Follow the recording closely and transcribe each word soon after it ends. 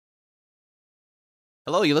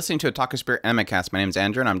Hello, you're listening to a Talker Spirit Animecast. My name is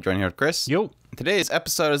Andrew, and I'm joined here with Chris. Yo. Today's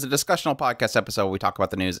episode is a discussional podcast episode where we talk about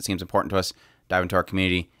the news that seems important to us, dive into our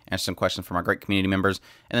community, answer some questions from our great community members,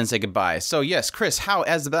 and then say goodbye. So, yes, Chris, how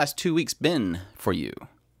has the last 2 weeks been for you?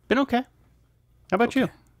 Been okay. How about you?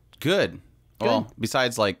 Good. Well,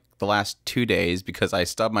 besides, like, the last 2 days, because I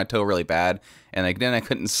stubbed my toe really bad, and then I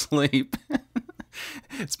couldn't sleep.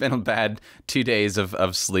 It's been a bad 2 days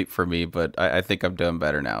of sleep for me, but I think I'm doing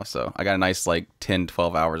better now. So I got a nice, like, 10,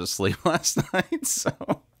 12 hours of sleep last night,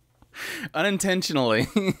 so unintentionally.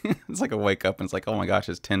 It's like I wake up and it's like, oh my gosh,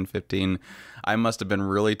 it's 10:15. I must have been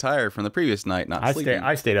really tired from the previous night not sleeping.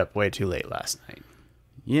 I stayed up way too late last night.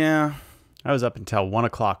 Yeah. I was up until 1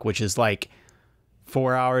 o'clock, which is like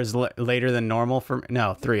 4 hours later than normal.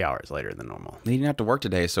 3 hours later than normal. You didn't have to work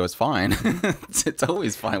today, so it's fine. It's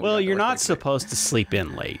always fine. Well, you're not supposed to sleep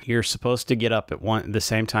in late. You're supposed to get up at the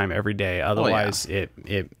same time every day. Otherwise, it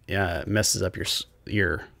messes up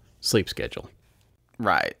your sleep schedule.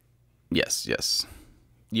 Right. Yes.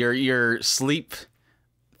 Your sleep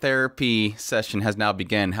therapy session has now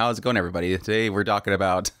begun. How's it going, everybody? Today we're talking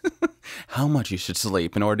about how much you should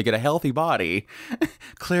sleep in order to get a healthy body,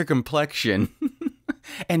 clear complexion,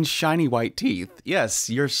 and shiny white teeth. Yes,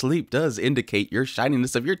 your sleep does indicate your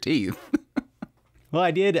shininess of your teeth. Well, I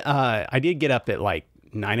did get up at like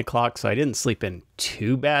 9 o'clock, so I didn't sleep in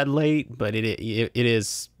too bad late, but it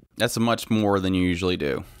is. That's much more than you usually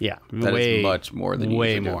do. Yeah, that is much more than you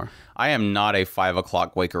usually do. I am not a 5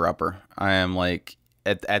 o'clock waker upper. I am like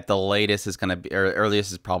at the latest is gonna be, or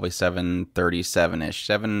earliest is probably 7:37 ish.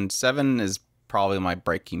 Seven is probably my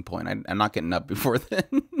breaking point. I'm not getting up before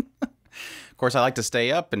then. Of course, I like to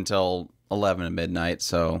stay up until 11 at midnight.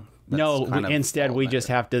 So instead we just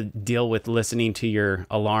have to deal with listening to your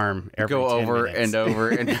alarm every 10 over minutes. and over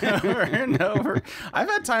and over and over. I've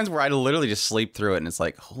had times where I literally just sleep through it, and it's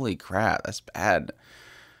like, holy crap, that's bad.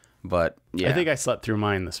 But yeah, I think I slept through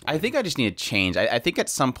mine this morning. I think I just need to change. I think at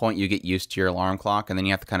some point you get used to your alarm clock, and then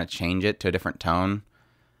you have to kind of change it to a different tone.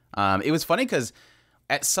 It was funny because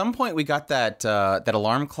at some point we got that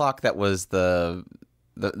alarm clock that was the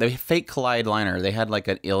fake Collide liner. They had like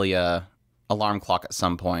an Ilya alarm clock at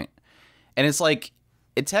some point, and it's like,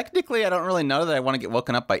 technically I don't really know that I want to get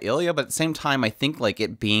woken up by Ilya, but at the same time I think like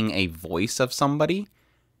it being a voice of somebody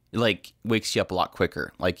like wakes you up a lot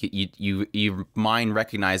quicker. Like your mind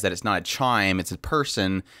recognize that it's not a chime, it's a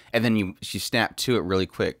person, and then you snap to it really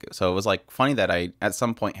quick. So it was like funny that I at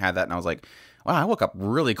some point had that, and I was like, wow, I woke up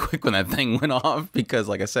really quick when that thing went off, because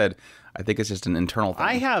like I said, I think it's just an internal thing.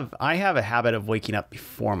 I have a habit of waking up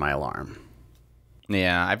before my alarm.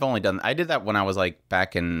 Yeah, I did that when I was like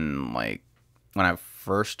back in like when I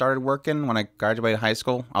first started working, when I graduated high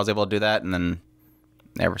school. I was able to do that, and then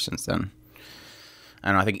ever since then. I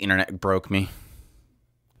don't know, I think internet broke me.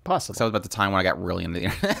 Possible. So that was about the time when I got really into the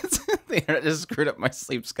internet. The internet just screwed up my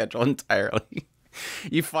sleep schedule entirely.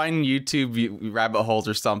 You find YouTube rabbit holes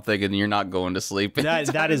or something, and you're not going to sleep.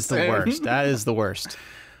 That is the worst. That is the worst.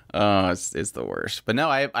 It's the worst. But no,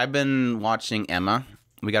 I've been watching Emma.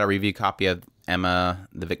 We got a review copy of Emma,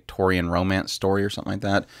 the Victorian romance story or something like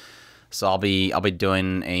that. So I'll be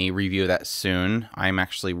doing a review of that soon. I'm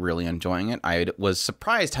actually really enjoying it. I was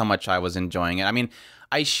surprised how much I was enjoying it. I mean,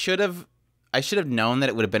 I should have known that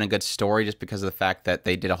it would have been a good story just because of the fact that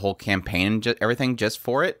they did a whole campaign and everything just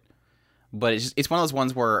for it. But it's one of those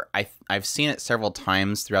ones where I've seen it several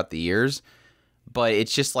times throughout the years, but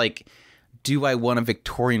it's just like, do I want a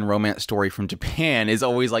Victorian romance story from Japan is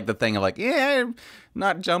always like the thing of like, yeah, I'm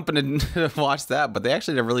not jumping to watch that. But they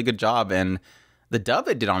actually did a really good job, and the dub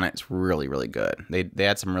they did on it is really, really good. They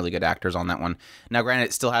had some really good actors on that one. Now, granted,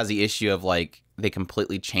 it still has the issue of like they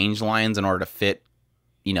completely changed lines in order to fit,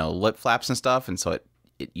 lip flaps and stuff, and so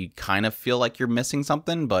you kind of feel like you're missing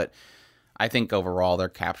something. But I think overall they're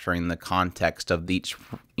capturing the context of each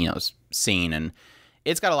scene, and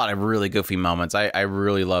it's got a lot of really goofy moments. I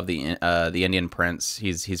really love the Indian prince.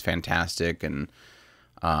 He's fantastic, and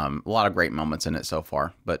a lot of great moments in it so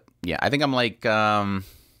far. But yeah, I think I'm like I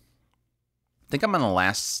think I'm on the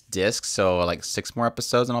last disc, so like 6 more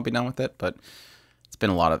episodes and I'll be done with it. But it's been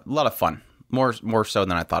a lot of fun, more so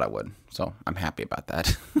than I thought it would. So I'm happy about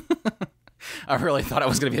that. I really thought it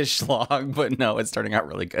was gonna be a slog, but no, it's turning out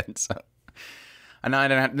really good. So, and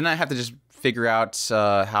then I have to just figure out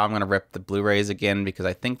how I'm gonna rip the Blu-rays again, because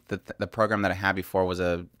I think that the program that I had before was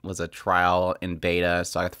a trial in beta,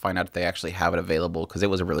 so I have to find out if they actually have it available, because it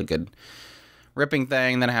was a really good ripping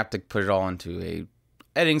thing. Then I have to put it all into a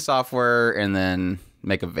editing software and then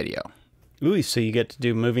make a video. Ooh, so you get to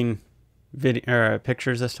do moving video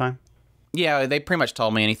pictures this time? Yeah, they pretty much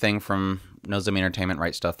told me anything from Nozo Entertainment,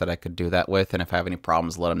 right stuff that I could do that with, and if I have any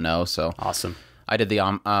problems, let them know. So awesome. I did the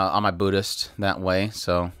on my Buddhist that way,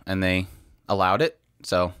 so, and they allowed it.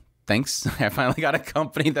 So thanks. I finally got a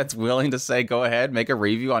company that's willing to say, go ahead, make a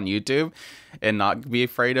review on YouTube and not be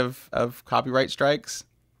afraid of copyright strikes.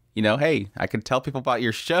 You know, hey, I could tell people about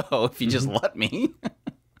your show if you just let me.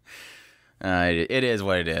 It is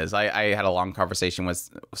what it is. I had a long conversation with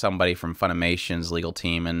somebody from Funimation's legal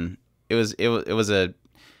team, and it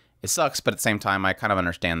sucks, but at the same time, I kind of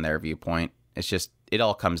understand their viewpoint. It's just, it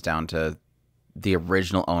all comes down to the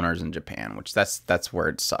original owners in Japan, which that's where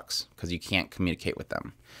it sucks, because you can't communicate with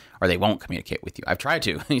them, or they won't communicate with you. I've tried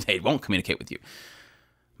to. They won't communicate with you.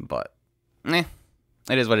 But, it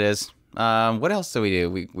is what it is. What else do we do?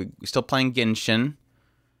 We still playing Genshin.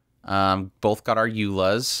 Both got our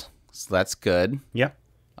EULAs. So that's good. Yep.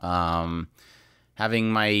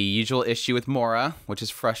 Having my usual issue with Mora, which is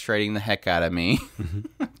frustrating the heck out of me.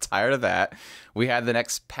 I'm tired of that. We had the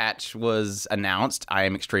next patch was announced. I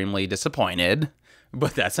am extremely disappointed,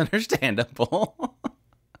 but that's understandable.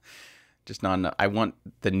 Just not enough. I want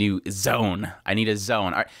the new zone. I need a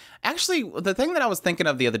zone. Actually, the thing that I was thinking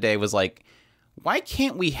of the other day was like, why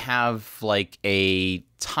can't we have like a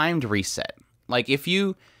timed reset? Like if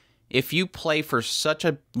you play for such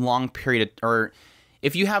a long period, or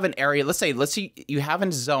if you have an area, let's say you have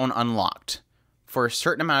a zone unlocked for a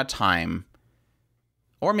certain amount of time,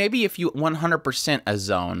 or maybe if you 100% a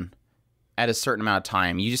zone at a certain amount of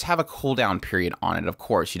time, you just have a cooldown period on it. Of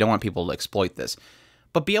course, you don't want people to exploit this,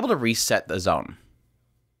 but be able to reset the zone.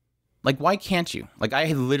 Like, why can't you? Like,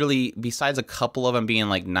 I literally, besides a couple of them being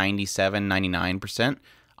like 97, 99%,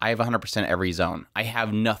 I have 100% every zone. I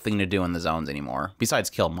have nothing to do in the zones anymore, besides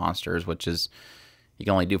kill monsters, which is, you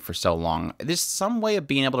can only do for so long. There's some way of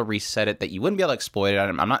being able to reset it that you wouldn't be able to exploit it.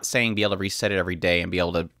 I'm not saying be able to reset it every day and be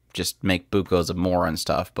able to just make bucos of more and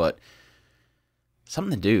stuff, but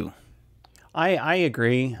something to do. I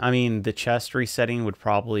agree. I mean, the chest resetting would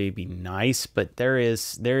probably be nice, but there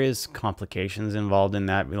is complications involved in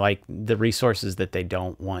that, like the resources that they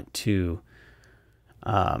don't want to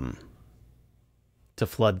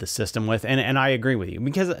flood the system with, and I agree with you,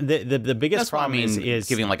 because the biggest problem is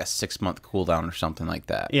giving like a 6-month cooldown or something like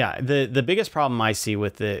that. Yeah, the biggest problem I see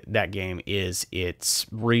with that game is its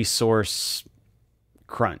resource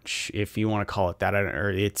crunch, if you want to call it that,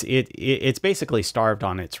 or it's basically starved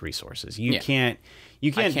on its resources. You can't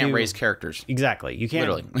raise characters. Exactly. You can't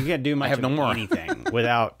literally. You can't do much of anything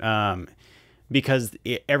without because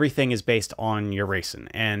everything is based on your raisin,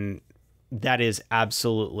 and that is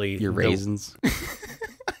absolutely your raisins.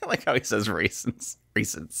 I like how he says raisins.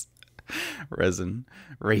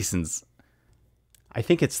 Raisins. I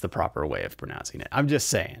think it's the proper way of pronouncing it. I'm just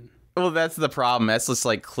saying. Well, that's the problem. That's just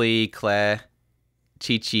like Klee, Kle,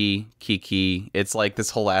 Chi-Chi, Kiki. It's like this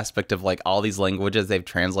whole aspect of like all these languages they've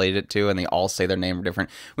translated it to, and they all say their name different.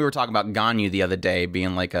 We were talking about Ganyu the other day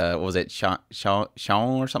being like a, what was it, Shao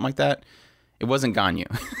or something like that? It wasn't Ganyu.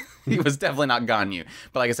 It was definitely not Ganyu.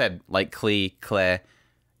 But like I said, like Klee, Kle,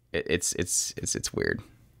 it's weird.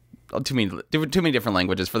 Too many different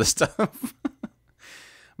languages for this stuff.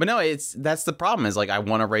 But no, that's the problem, is like I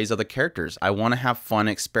want to raise other characters. I want to have fun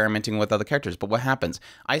experimenting with other characters. But what happens?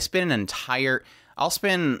 I'll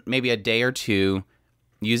spend maybe a day or two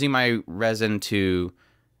using my resin to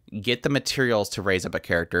get the materials to raise up a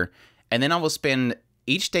character. And then I will spend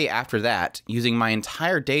each day after that using my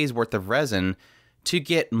entire day's worth of resin to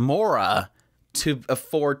get Mora to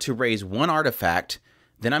afford to raise one artifact.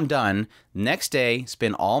 Then I'm done. Next day,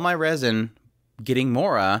 spend all my resin getting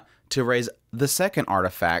Mora to raise the second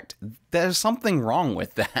artifact. There's something wrong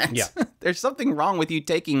with that. Yeah. There's something wrong with you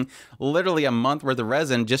taking literally a month worth of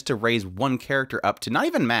resin just to raise one character up to not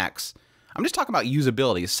even max. I'm just talking about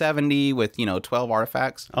usability, 70 with, 12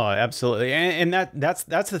 artifacts. Oh, absolutely. And that's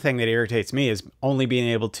the thing that irritates me, is only being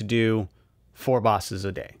able to do 4 bosses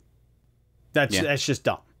a day. That's just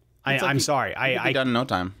dumb. I'm sorry. I'll be done in no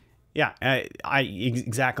time. Yeah,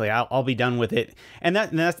 exactly. I'll be done with it. And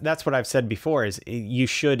that's what I've said before, is you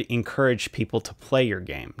should encourage people to play your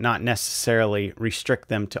game, not necessarily restrict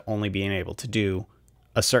them to only being able to do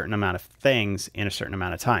a certain amount of things in a certain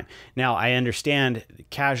amount of time. Now, I understand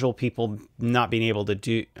casual people not being able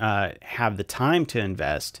to have the time to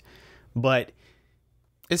invest, but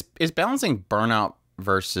it's balancing burnout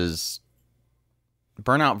versus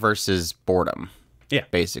boredom. Yeah,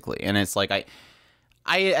 basically. And it's like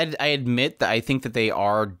I admit that I think that they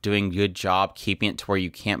are doing a good job keeping it to where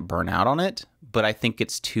you can't burn out on it, but I think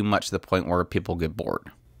it's too much to the point where people get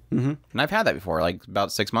bored. Mm-hmm. And I've had that before. Like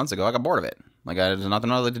about 6 months ago, I got bored of it. Like there's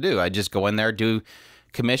nothing else to do. I just go in there, do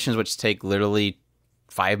commissions, which take literally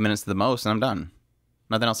 5 minutes at the most, and I'm done.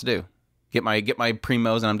 Nothing else to do. Get my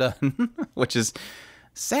primos and I'm done. Which is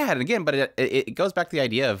sad. And again, but it goes back to the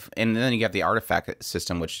idea of, and then you have the artifact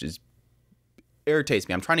system, which is irritates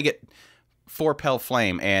me. I'm trying to get 4 Pale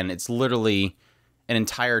Flame, and it's literally an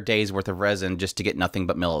entire day's worth of resin just to get nothing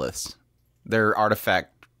but milliliths. Their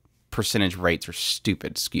artifact percentage rates are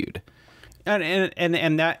stupid skewed.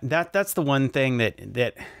 And that's the one thing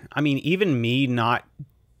that I mean, even me not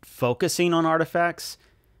focusing on artifacts,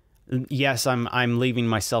 yes, I'm leaving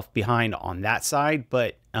myself behind on that side,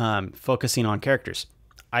 but focusing on characters.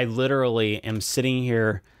 I literally am sitting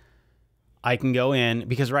here. I can go in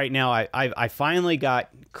because right now I finally got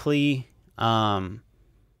Klee,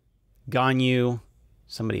 Ganyu,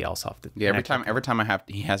 somebody else off the every time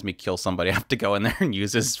he has me kill somebody, I have to go in there and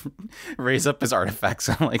raise up his artifacts.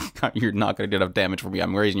 I'm like, you're not going to do enough damage for me.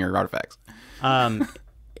 I'm raising your artifacts. I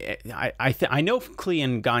know Klee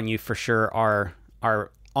and Ganyu for sure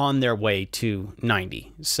are on their way to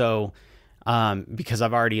 90. So because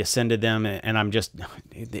I've already ascended them, and I'm just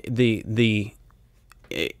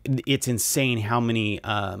it's insane how many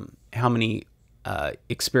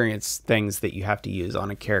experience things that you have to use on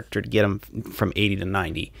a character to get them from 80 to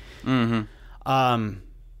 90. Mm-hmm.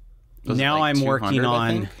 Now I'm working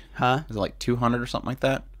on, Is it like 200 or something like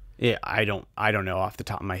that? Yeah, I don't know off the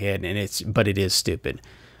top of my head, but it is stupid.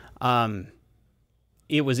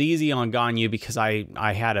 It was easy on Ganyu because I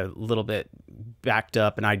had a little bit backed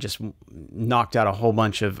up, and I just knocked out a whole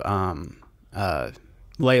bunch of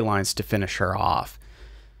ley lines to finish her off.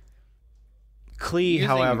 Klee,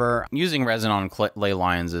 however, using resin on ley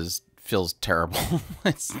lines feels terrible.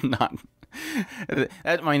 It's not.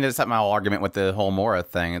 I mean, that's my whole argument with the whole Mora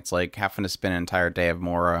thing. It's like having to spend an entire day of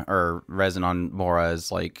Mora or resin on Mora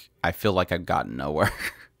is like, I feel like I've gotten nowhere.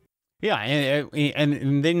 Yeah,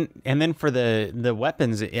 and then for the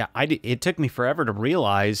weapons, it took me forever to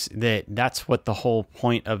realize that that's what the whole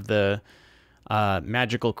point of the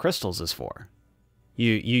magical crystals is for.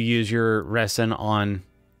 You use your resin on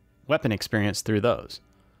weapon experience through those.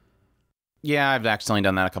 Yeah, I've accidentally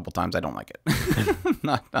done that a couple times. I don't like it.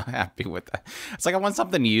 not happy with that. It's like I want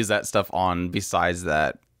something to use that stuff on besides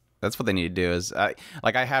that. That's what they need to do. Is I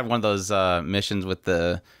had one of those missions with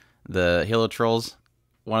the Helitrolls.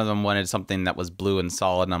 One of them wanted something that was blue and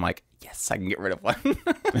solid, and I'm like, yes, I can get rid of one.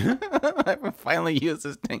 I can finally use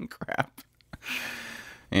this dang crap.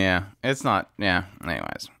 Yeah, it's not. Yeah,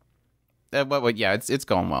 anyways. But yeah, it's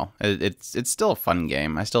going well. It's still a fun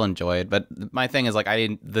game. I still enjoy it. But my thing is, like,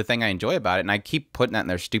 the thing I enjoy about it, and I keep putting that in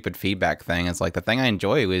their stupid feedback thing, is like the thing I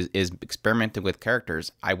enjoy is experimenting with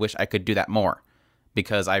characters. I wish I could do that more,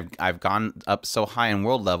 because I've gone up so high in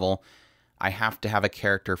world level, I have to have a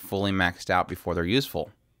character fully maxed out before they're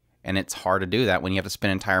useful. And it's hard to do that when you have to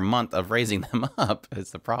spend an entire month of raising them up.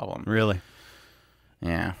 It's the problem. Really?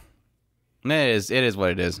 Yeah. It is what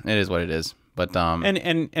it is. It is what it is. But and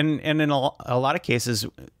in a lot of cases,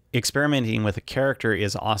 experimenting with a character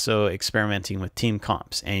is also experimenting with team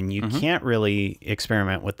comps, and you can't really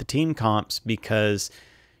experiment with the team comps because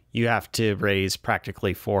you have to raise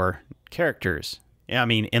practically 4 characters. I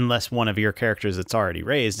mean, unless one of your characters that's already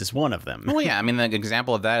raised is one of them. Well, yeah. I mean, the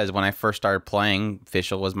example of that is when I first started playing,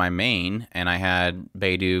 Fischl was my main, and I had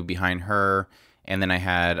Beidou behind her, and then I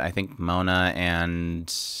had, I think, Mona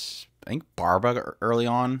and I think Barba early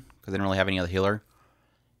on, because I didn't really have any other healer.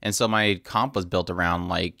 And so my comp was built around,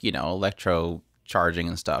 like, you know, electro charging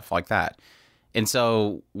and stuff like that. And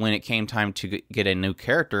so when it came time to get a new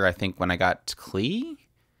character, I think when I got Klee,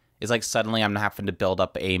 it's like suddenly I'm having to build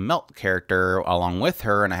up a melt character along with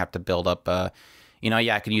her, and I have to build up a, you know,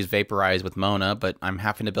 yeah, I can use Vaporize with Mona, but I'm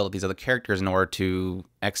having to build up these other characters in order to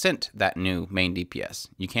accent that new main DPS.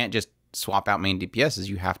 You can't just swap out main DPSs.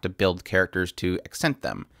 You have to build characters to accent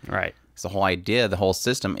them. Right. So the whole idea, the whole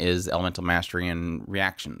system is elemental mastery and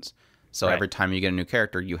reactions. So every time you get a new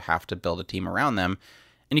character, you have to build a team around them.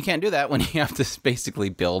 And you can't do that when you have to basically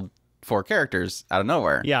build 4 characters out of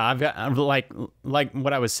nowhere. Yeah, I've got like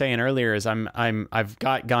what I was saying earlier is I've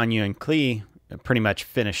got Ganyu and Klee pretty much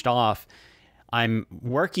finished off. I'm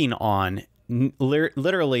working on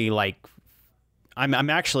literally like I'm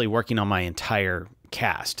actually working on my entire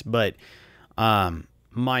cast, but the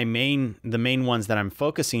main ones that I'm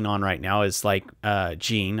focusing on right now is like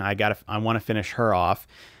Jean. I want to finish her off.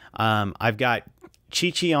 I've got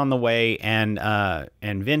Chi-Chi on the way and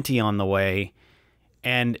Venti on the way.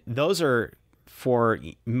 And those are for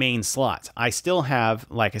main slots. I still have,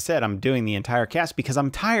 like I said, I'm doing the entire cast because I'm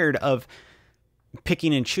tired of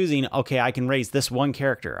picking and choosing, okay, I can raise this one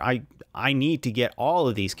character. I need to get all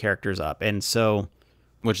of these characters up. And so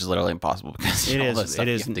which is literally impossible because all the stuff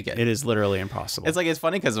you have to get. It is literally impossible. It's like, it's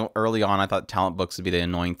funny because early on I thought talent books would be the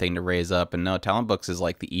annoying thing to raise up, and no, talent books is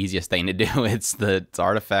like the easiest thing to do. It's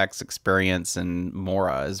artifacts, experience, and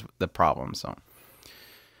Mora is the problem. So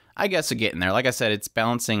I guess we're getting there. Like I said, it's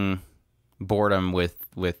balancing boredom with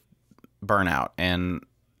burnout, and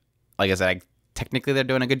like I said, technically they're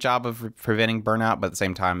doing a good job of preventing burnout, but at the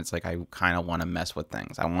same time, it's like I kind of want to mess with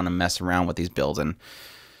things. I want to mess around with these builds, and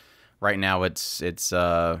right now it's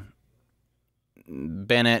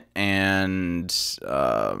Bennett and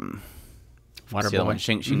Waterboy.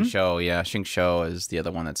 Xingqiu. Yeah, Xingqiu is the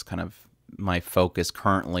other one that's kind of my focus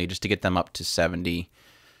currently, just to get them up to 70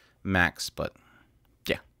 max. But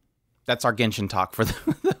yeah, that's our Genshin talk for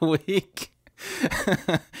the week.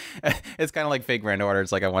 It's kind of like fake Grand Order.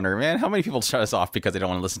 It's like, I wonder, man, how many people shut us off because they don't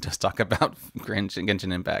want to listen to us talk about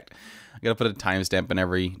Genshin Impact? I gotta put a timestamp in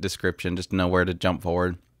every description just to know where to jump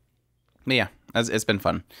forward. But yeah, it's been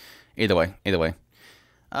fun. Either way.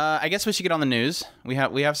 I guess we should get on the news. We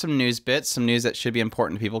have some news bits, some news that should be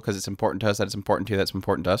important to people because it's important to us, that it's important to you, that's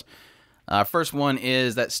important to us. First one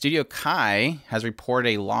is that Studio Kai has reported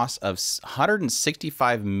a loss of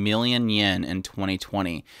 165 million yen in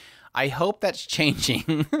 2020. I hope that's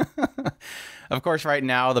changing. Of course, right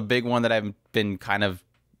now, the big one that I've been kind of,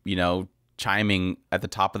 chiming at the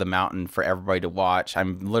top of the mountain for everybody to watch,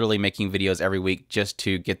 I'm literally making videos every week just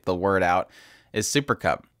to get the word out, is Super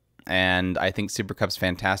Cup. And I think Super Cup's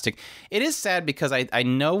fantastic. It is sad because I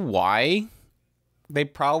know why they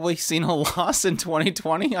probably seen a loss in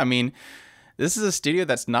 2020. I mean, this is a studio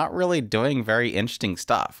that's not really doing very interesting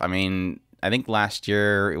stuff. I mean, I think last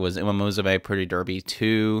year it was Iwamuzume Pretty Derby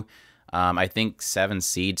 2. I think Seven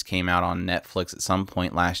Seeds came out on Netflix at some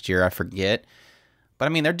point last year. I forget. But I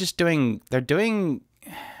mean, they're doing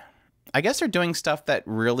I guess they're doing stuff that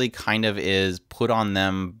really kind of is put on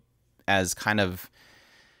them as kind of,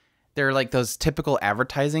 they're like those typical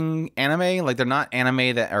advertising anime. Like, they're not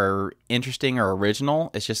anime that are interesting or original.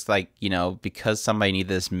 It's just like, because somebody needed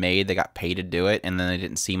this made, they got paid to do it, and then they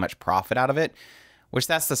didn't see much profit out of it, which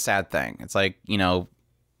that's the sad thing. It's like,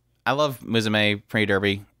 I love Musume Pretty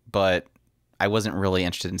Derby, but I wasn't really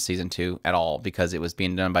interested in season 2 at all because it was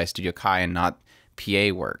being done by Studio Kai and not PA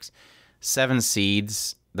Works. Seven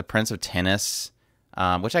Seeds, The Prince of Tennis,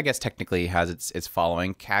 which I guess technically has its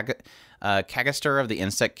following, Kagaster of the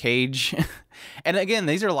Insect Cage. And again,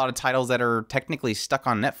 these are a lot of titles that are technically stuck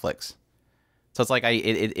on Netflix. So it's like,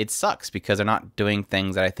 it sucks because they're not doing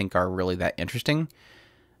things that I think are really that interesting.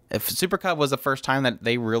 If Super Cub was the first time that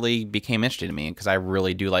they really became interesting to me, because I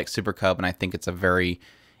really do like Super Cub, and I think it's a very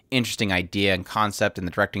interesting idea and concept, and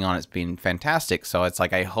the directing on it's been fantastic. So it's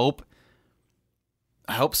like, I hope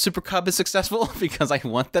Super Cub is successful because I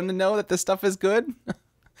want them to know that this stuff is good.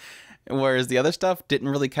 Whereas the other stuff didn't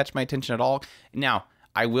really catch my attention at all. Now,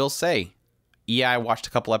 I will say, yeah, I watched a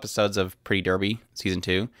couple episodes of Pretty Derby season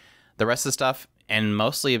 2. The rest of the stuff, and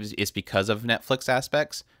mostly it's because of Netflix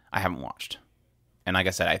aspects, I haven't watched. And like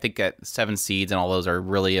I said, I think that Seven Seeds and all those are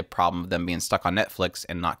really a problem of them being stuck on Netflix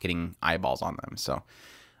and not getting eyeballs on them. So,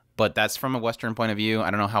 but that's from a Western point of view.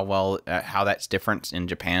 I don't know how that's different in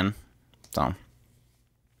Japan. So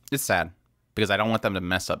it's sad because I don't want them to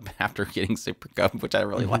mess up after getting Super Cub, which I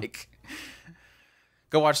really like.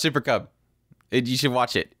 Go watch Super Cub. You should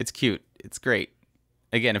watch it. It's cute. It's great.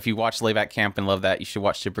 Again, if you watch Layback Camp and love that, you should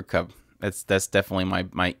watch Super Cub. That's definitely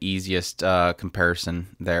my easiest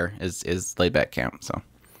comparison there is Layback Camp. So,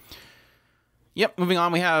 yep. Moving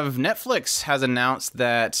on, we have Netflix has announced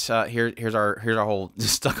that here's our whole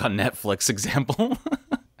stuck on Netflix example.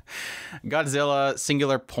 Godzilla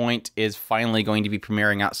Singular Point is finally going to be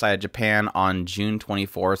premiering outside of Japan on June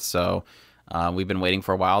 24th. So we've been waiting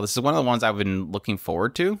for a while. This is one of the ones I've been looking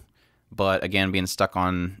forward to. But again, being stuck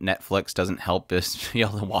on Netflix doesn't help us be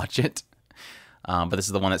able to watch it. But this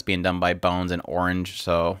is the one that's being done by Bones and Orange.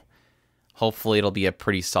 So hopefully it'll be a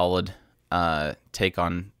pretty solid take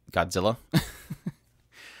on Godzilla.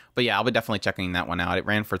 But yeah, I'll be definitely checking that one out. It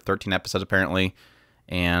ran for 13 episodes apparently.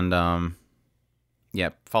 And yeah,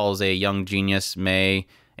 follows a young genius, Mei,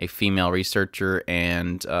 a female researcher,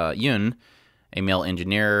 and Yun, a male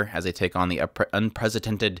engineer, as they take on the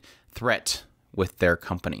unprecedented threat with their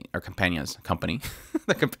company, or companions.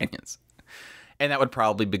 The companions. And that would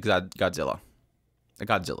probably be Godzilla. A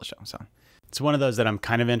Godzilla show. So it's one of those that I'm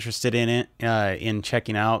kind of interested in in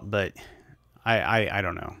checking out, but I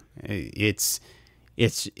don't know. It's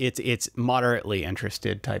moderately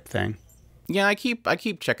interested type thing. Yeah, I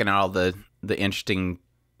keep checking out all the interesting,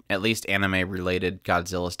 at least anime related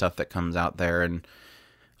Godzilla stuff that comes out there, and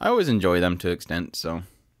I always enjoy them to an extent. So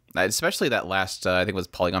Especially that last, I think it was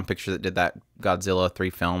Polygon Pictures that did that Godzilla 3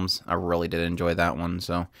 films. I really did enjoy that one.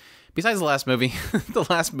 So, besides the last movie, the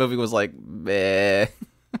last movie was like, meh.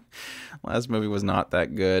 Last movie was not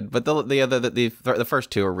that good, but the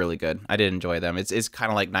first two are really good. I did enjoy them. It's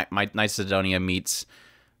kind of like Night Sidonia meets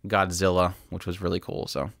Godzilla, which was really cool.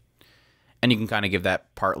 So, and you can kind of give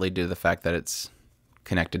that partly due to the fact that it's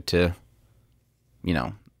connected to, you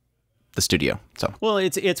know, the studio. So, well,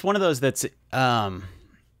 it's one of those that's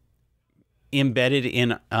embedded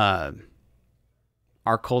in our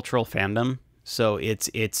cultural fandom. So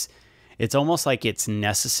it's almost like it's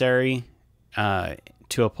necessary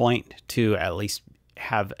to a point to at least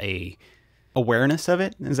have a awareness of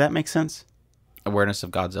it. Does that make sense? Awareness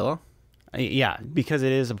of Godzilla? Yeah, because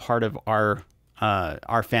it is a part of our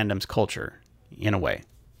fandom's culture in a way.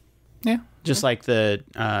 Yeah. Just like the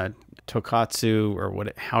Tokatsu, or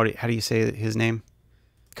what? How do you say his name?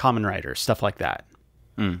 Kamen Rider, stuff like that.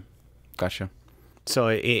 Gotcha. So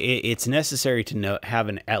it's necessary to have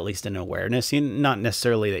at least an awareness. Not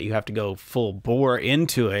necessarily that you have to go full bore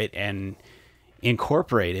into it and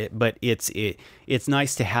incorporate it, but it's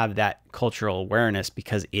nice to have that cultural awareness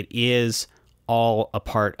because it is all a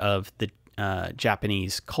part of the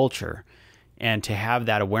Japanese culture, and to have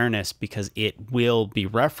that awareness because it will be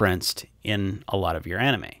referenced in a lot of your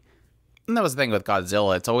anime. And that was the thing with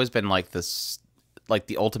Godzilla. It's always been like this, like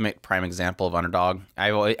the ultimate prime example of underdog.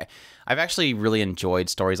 I've actually really enjoyed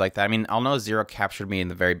stories like that. I mean, I'll know Zero captured me in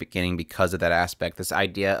the very beginning because of that aspect. This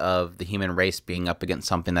idea of the human race being up against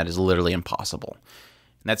something that is literally impossible.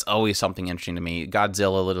 And that's always something interesting to me.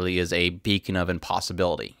 Godzilla literally is a beacon of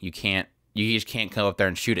impossibility. You just can't go up there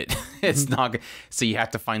and shoot it. It's not, so you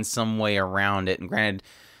have to find some way around it. And granted,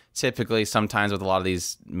 typically sometimes with a lot of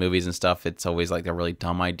these movies and stuff, it's always like a really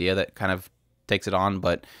dumb idea that kind of takes it on.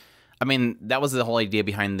 But I mean, that was the whole idea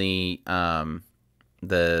behind the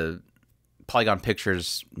Polygon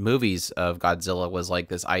Pictures movies of Godzilla, was like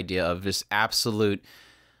this idea of just absolute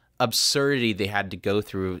absurdity they had to go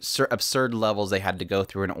through, absurd levels they had to go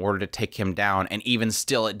through in order to take him down. And even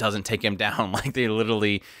still, it doesn't take him down. Like they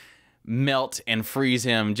literally melt and freeze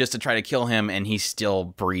him just to try to kill him, and he's still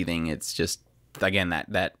breathing. It's just, again,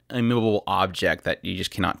 that immovable object that you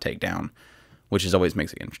just cannot take down, which is always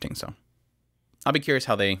makes it interesting. So I'll be curious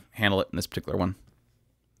how they handle it in this particular one.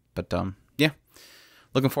 But yeah,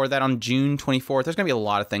 looking forward to that on June 24th. There's going to be a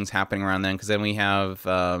lot of things happening around then, because then we have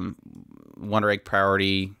Wonder Egg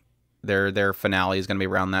Priority. Their finale is going to be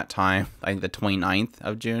around that time, I think the 29th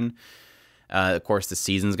of June. Of course, the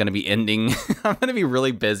season's going to be ending. I'm going to be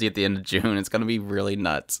really busy at the end of June. It's going to be really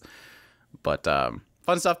nuts. But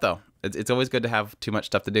fun stuff, though. It's always good to have too much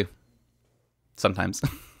stuff to do. Sometimes.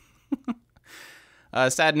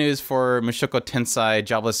 Sad news for Mushoku Tensei,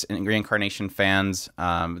 Jobless, and Reincarnation fans.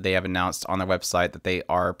 They have announced on their website that they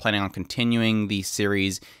are planning on continuing the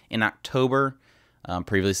series in October.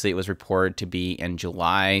 Previously, it was reported to be in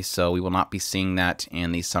July, so we will not be seeing that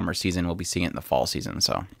in the summer season. We'll be seeing it in the fall season,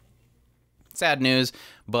 so sad news,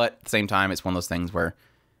 but at the same time, it's one of those things where,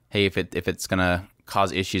 hey, if it's going to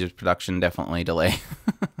cause issues with production, definitely delay.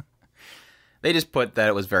 They just put that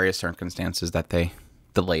it was various circumstances that they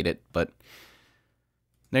delayed it, but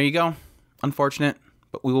there you go. Unfortunate,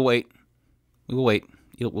 but we will wait. We will wait.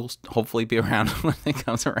 It will hopefully be around when it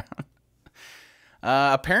comes around.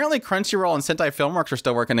 Apparently, Crunchyroll and Sentai Filmworks are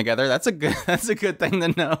still working together. That's a good thing to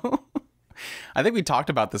know. I think we talked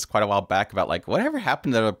about this quite a while back about like whatever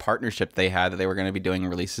happened to the partnership they had that they were going to be doing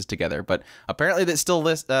releases together. But apparently, that's still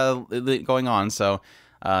going on. So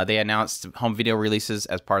they announced home video releases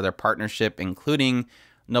as part of their partnership, including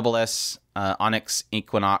Noblesse, Onyx,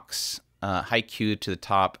 Equinox, Haikyuu to the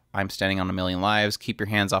Top, I'm Standing on a Million Lives, Keep Your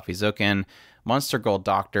Hands Off Izoken, Monster Girl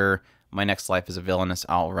Doctor, My Next Life is a Villainous,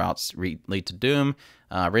 All Routes Lead to Doom,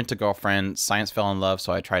 Rent a Girlfriend, Science Fell in Love,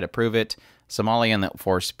 So I Try to Prove It, Somalia and the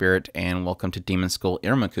Forest Spirit, and Welcome to Demon School,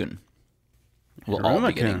 Iruma-kun. We'll all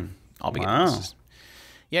be getting this.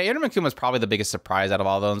 Yeah, Iruma-kun was probably the biggest surprise out of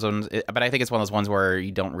all those ones, but I think it's one of those ones where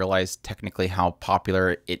you don't realize technically how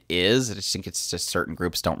popular it is. I just think it's just certain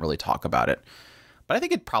groups don't really talk about it. But I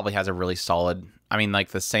think it probably has a really solid, I mean, like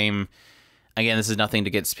the same, again, this is nothing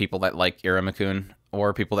against people that like Iruma-kun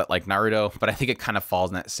or people that like Naruto, but I think it kind of falls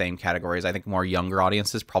in that same categories. I think more younger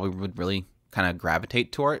audiences probably would really kind of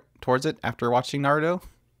gravitate towards it after watching Naruto.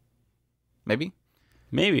 Maybe.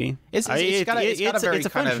 It's got a very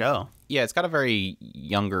fun show. Yeah, it's got a very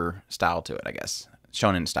younger style to it, I guess.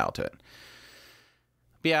 Shonen style to it.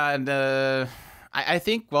 But yeah, and I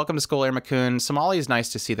think Welcome to School, Iruma-kun. Somali is nice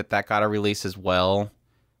to see that got a release as well.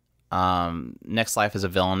 Next Life is a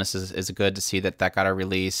Villainous is good to see that got a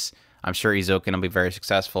release. I'm sure Izuku will be very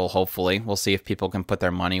successful. Hopefully, we'll see if people can put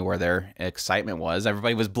their money where their excitement was.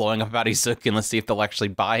 Everybody was blowing up about Izuku, and let's see if they'll actually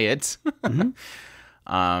buy it.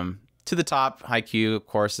 To the top, Haikyuu, of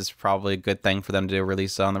course, is probably a good thing for them to do a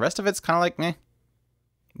release on. The rest of it's kind of like, meh.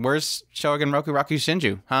 Where's Shogun Roku Raku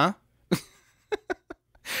Shinju, huh?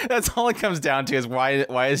 That's all it comes down to is why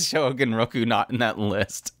is Shogun Roku not in that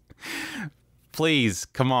list? Please,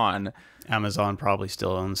 come on. Amazon probably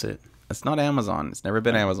still owns it. It's not Amazon. It's never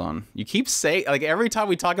been Amazon. You keep saying, like, every time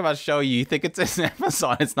we talk about a show, you think it's in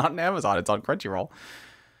Amazon. It's not in Amazon. It's on Crunchyroll.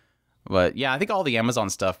 But yeah, I think all the Amazon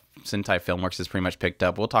stuff, Sentai Filmworks is pretty much picked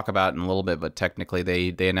up. We'll talk about it in a little bit, but technically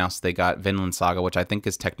they announced they got Vinland Saga, which I think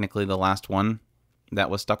is technically the last one that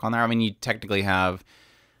was stuck on there. I mean, you technically have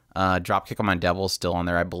Dropkick on My Devil still on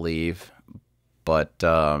there, I believe. But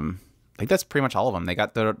I think that's pretty much all of them. They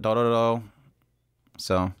got the Dororo.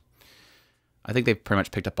 So I think they've pretty much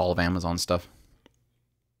picked up all of Amazon stuff.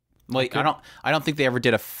 Like, okay. I don't think they ever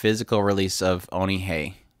did a physical release of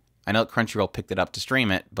Onihei. I know Crunchyroll picked it up to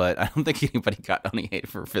stream it, but I don't think anybody got Onihei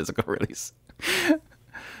for physical release.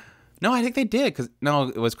 No, I think they did, because no,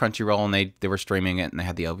 it was Crunchyroll, and they were streaming it, and they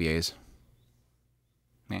had the OVAs.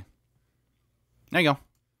 Yeah. There you go.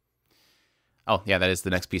 Oh, yeah, that is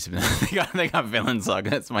the next piece of news. They got Vinland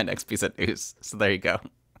Saga. That's my next piece of news. So there you go.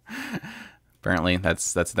 Apparently,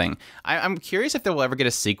 that's the thing. I'm curious if they will ever get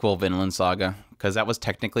a sequel, Vinland Saga, because that was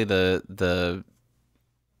technically the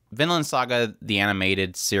Vinland Saga, the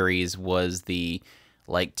animated series, was the,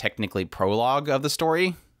 like, technically prologue of the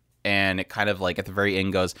story, and it kind of, like, at the very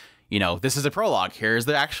end goes, you know, this is a prologue, here's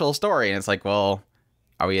the actual story, and it's like, well,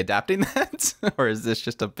 are we adapting that? Or is this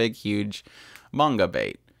just a big, huge manga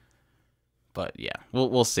bait? But, yeah,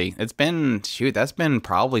 we'll see. It's been, that's been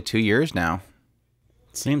probably 2 years now.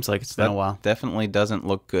 Seems like it's been a while. Definitely doesn't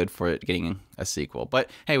look good for it getting a sequel. But,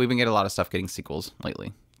 hey, we've been getting a lot of stuff getting sequels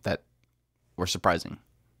lately that were surprising.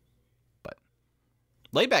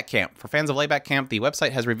 Layback Camp. For fans of Layback Camp, the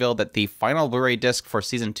website has revealed that the final Blu-ray disc for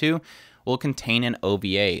Season 2 will contain an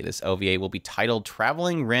OVA. This OVA will be titled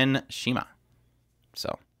Traveling Rin Shima.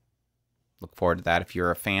 So, look forward to that if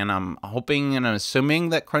you're a fan. I'm hoping and I'm assuming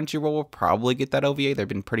that Crunchyroll will probably get that OVA. They've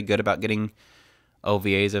been pretty good about getting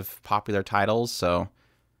OVAs of popular titles, so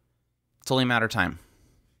it's only a matter of time.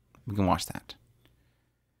 We can watch that.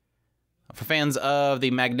 For fans of the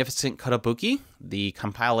magnificent Kotobuki, the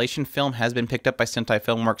compilation film has been picked up by Sentai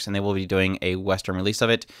Filmworks, and they will be doing a Western release of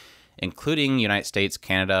it, including United States,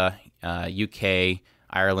 Canada, UK,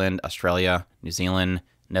 Ireland, Australia, New Zealand,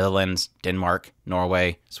 Netherlands, Denmark,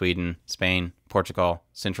 Norway, Sweden, Spain, Portugal,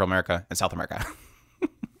 Central America, and South America.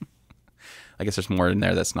 I guess there's more in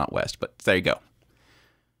there that's not West, but there you go.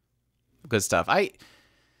 Good stuff. I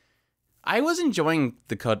was enjoying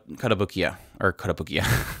the Kotobukiya,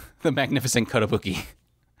 the magnificent Kotobuki.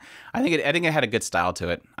 I think it had a good style to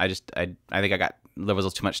it. I think there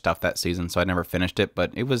was too much stuff that season, so I never finished it,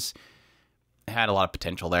 but it had a lot of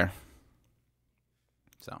potential there.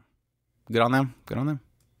 So, good on them. Good on them.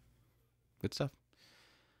 Good stuff.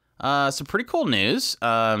 Some pretty cool news.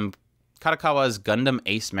 Kadokawa's Gundam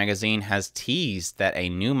Ace magazine has teased that a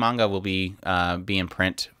new manga will be in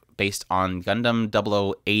print based on Gundam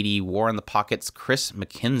 0080 War in the Pocket's Chris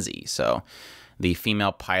McKenzie. So, the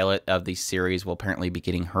female pilot of the series will apparently be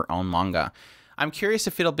getting her own manga. I'm curious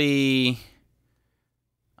if it'll be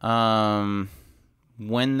when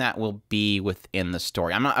that will be within the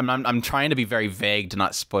story. I'm trying to be very vague to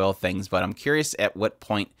not spoil things, but I'm curious at what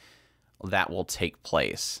point that will take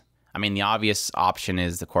place. I mean, the obvious option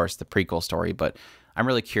is, of course, the prequel story, but I'm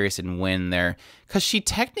really curious in when there, because she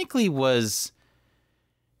technically was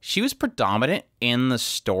predominant in the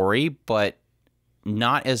story, but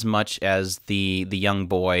not as much as the young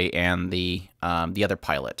boy and the other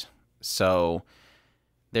pilot. So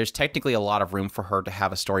there's technically a lot of room for her to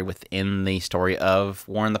have a story within the story of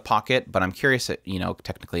War in the Pocket, but I'm curious at,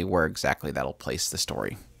 technically where exactly that'll place the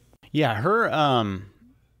story. Yeah,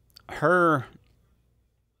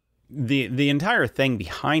 the entire thing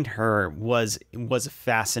behind her was a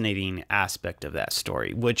fascinating aspect of that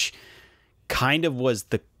story, which kind of was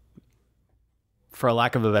for a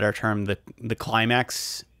lack of a better term, the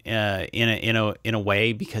climax in a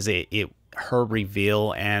way, because her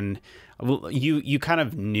reveal, and you kind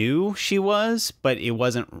of knew she was, but it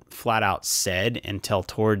wasn't flat out said until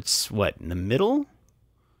towards in the middle.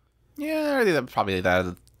 Yeah, I think probably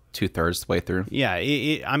that 2/3 the way through. Yeah,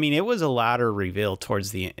 it was a latter reveal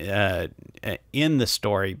towards the in the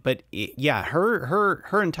story, but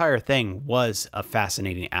her entire thing was a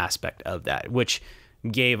fascinating aspect of that, which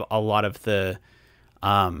gave a lot of the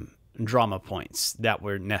drama points that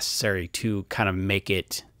were necessary to kind of make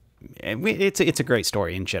it it's a great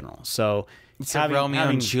story in general. So it's a Romeo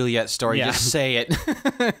and Juliet story. Yeah. Just say it.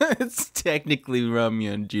 It's technically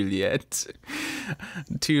Romeo and Juliet.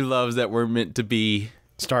 Two loves that were meant to be.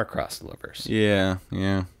 Star-crossed lovers. Yeah.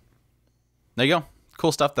 There you go.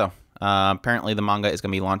 Cool stuff, though. Apparently, the manga is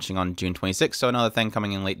going to be launching on June 26th, so another thing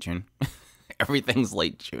coming in late June. Everything's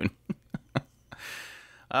late June.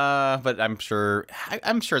 But I'm sure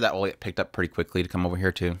that will get picked up pretty quickly to come over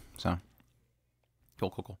here, too. So,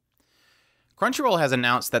 cool. Crunchyroll has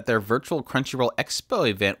announced that their virtual Crunchyroll Expo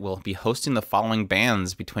event will be hosting the following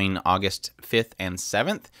bands between August 5th and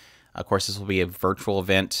 7th. Of course, this will be a virtual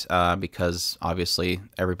event because obviously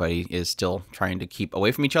everybody is still trying to keep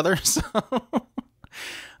away from each other. So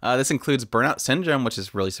this includes Burnout Syndrome, which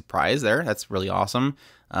is really surprised there. That's really awesome.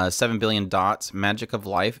 7 Billion Dots, Magic of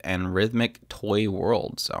Life, and Rhythmic Toy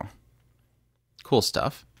World. So cool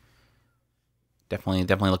stuff. Definitely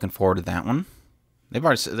looking forward to that one. They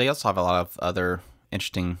also have a lot of other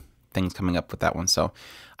interesting things coming up with that one. So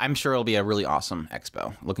I'm sure it'll be a really awesome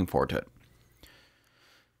expo. Looking forward to it.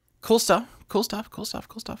 Cool stuff.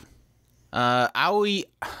 Aoashi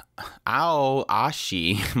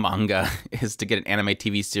Manga is to get an anime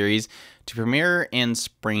TV series to premiere in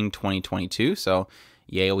spring 2022. So,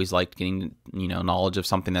 I always liked getting knowledge of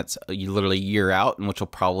something that's literally a year out and which will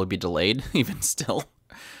probably be delayed even still.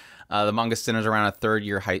 The manga centers around a third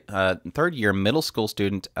year middle school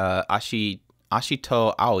student,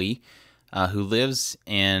 Ashito Aoi, who lives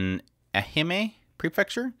in Ehime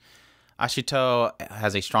Prefecture. Ashito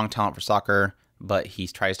has a strong talent for soccer, but he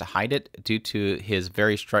tries to hide it due to his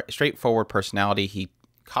very straightforward personality. He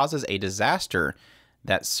causes a disaster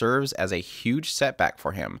that serves as a huge setback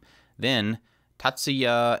for him. Then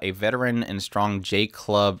Tatsuya, a veteran and strong J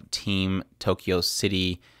Club team Tokyo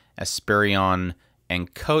City Asperion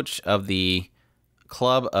and coach of the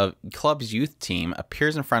club's youth team,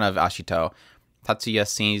 appears in front of Ashito. Tatsuya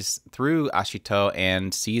sees through Ashito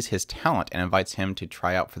and sees his talent and invites him to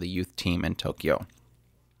try out for the youth team in Tokyo.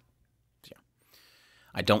 Yeah.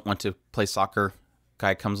 I don't want to play soccer.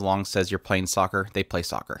 Guy comes along, says you're playing soccer. They play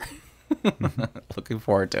soccer. Looking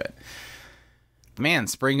forward to it. Man,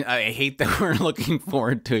 spring, I hate that we're looking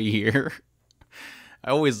forward to a year. I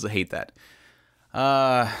always hate that.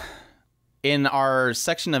 In our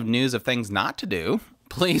section of news of things not to do,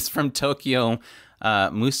 police from Tokyo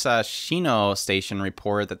Musashino Station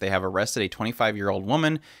report that they have arrested a 25-year-old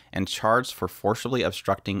woman and charged for forcibly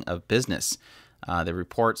obstructing of business. The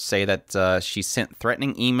reports say that she sent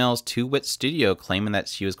threatening emails to Wit Studio claiming that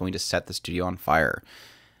she was going to set the studio on fire.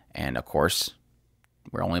 And of course,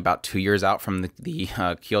 we're only about 2 years out from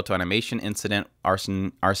the Kyoto Animation incident,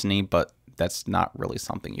 arsony, but that's not really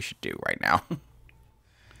something you should do right now.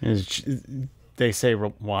 They say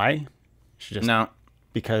why? No.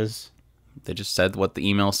 Because? They just said what the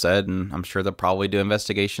email said, and I'm sure they'll probably do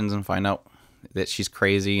investigations and find out that she's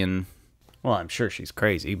crazy. And well, I'm sure she's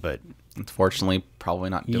crazy, but unfortunately, probably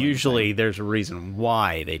not doing usually anything. There's a reason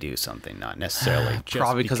why they do something, not necessarily just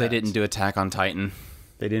probably because they didn't do Attack on Titan.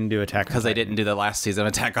 They didn't do Attack on Titan. Because they didn't do the last season of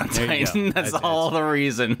Attack on Titan. That's all the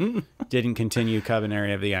reason. Didn't continue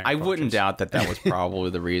Cabaneri of the Iron I Fortress. wouldn't doubt that was probably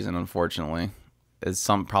the reason, unfortunately. It's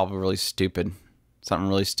something probably really stupid. Something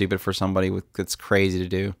really stupid for somebody that's crazy to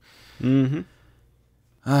do. Mm-hmm.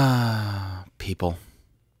 People.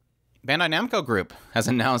 Bandai Namco Group has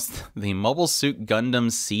announced the Mobile Suit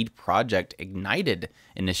Gundam Seed Project Ignited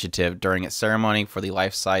initiative during its ceremony for the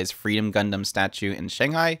life-size Freedom Gundam statue in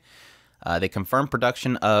Shanghai. They confirmed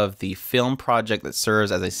production of the film project that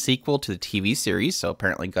serves as a sequel to the TV series, so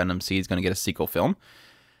apparently Gundam Seed is going to get a sequel film.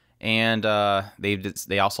 And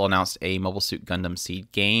they also announced a Mobile Suit Gundam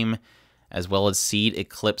Seed game, as well as Seed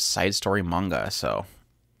Eclipse side story manga. So,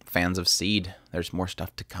 fans of Seed, there's more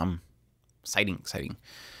stuff to come. Exciting.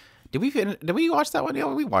 Did we watch that one?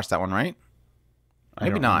 Yeah, we watched that one, right?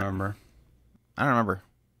 Maybe not. I don't remember.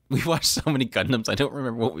 We watched so many Gundams, I don't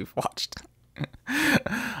remember what we've watched.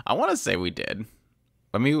 I want to say we did,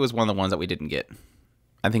 but maybe it was one of the ones that we didn't get.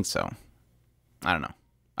 I think so. I don't know.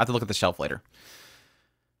 I have to look at the shelf later.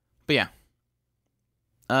 But yeah.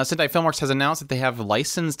 Sentai Filmworks has announced that they have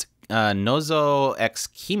licensed Nozo x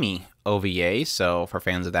Kimi OVA, so for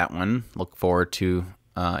fans of that one, look forward to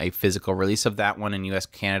a physical release of that one in US,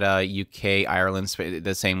 Canada, UK, Ireland,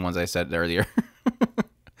 the same ones I said earlier.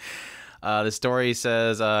 The story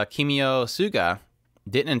says Kimio Suga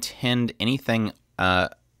didn't intend anything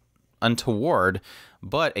untoward,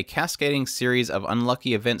 but a cascading series of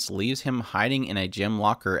unlucky events leaves him hiding in a gym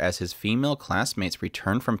locker as his female classmates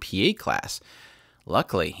return from PA class.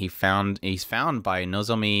 Luckily, he's found by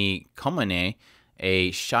Nozomi Komane,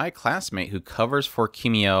 a shy classmate who covers for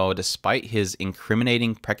Kimio despite his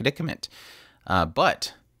incriminating predicament.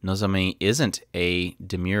 But Nozomi isn't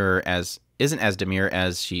as demure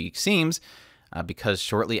as she seems, because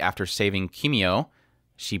shortly after saving Kimio,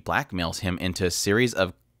 she blackmails him into a series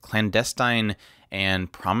of clandestine and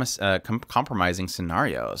compromising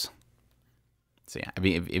scenarios. So yeah,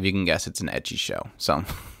 if you can guess, it's an ecchi show. So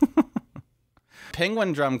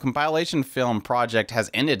Penguin Drum compilation film project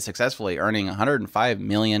has ended successfully, earning 105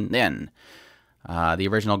 million yen. The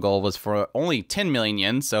original goal was for only 10 million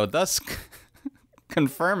yen, so thus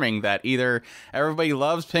confirming that either everybody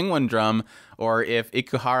loves Penguin Drum, or if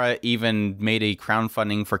Ikuhara even made a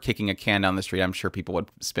crowdfunding for kicking a can down the street, I'm sure people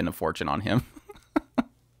would spend a fortune on him. I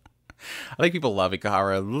think people love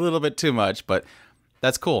Ikuhara a little bit too much, but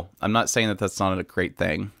that's cool. I'm not saying that that's not a great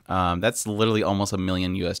thing. That's literally almost $1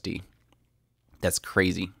 million USD. That's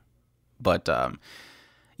crazy. But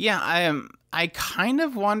yeah, I kind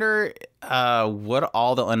of wonder what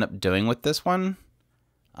all they'll end up doing with this one.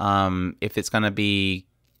 If it's going to be,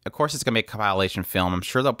 of course, it's going to be a compilation film. I'm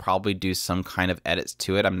sure they'll probably do some kind of edits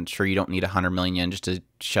to it. I'm sure you don't need 100 million yen just to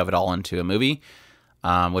shove it all into a movie,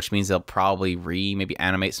 which means they'll probably maybe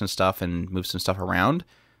animate some stuff and move some stuff around.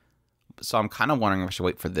 So I'm kind of wondering if I should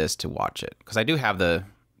wait for this to watch it, because I do have the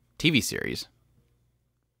TV series.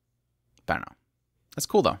 But I don't know. That's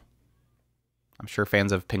cool, though. I'm sure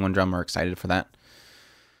fans of Penguin Drum are excited for that.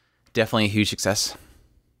 Definitely a huge success.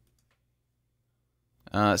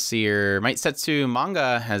 See here, Maesetsu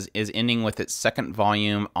Manga is ending with its second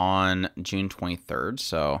volume on June 23rd.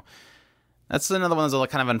 So that's another one of those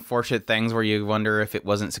kind of unfortunate things where you wonder if it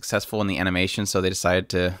wasn't successful in the animation, so they decided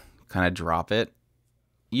to kind of drop it.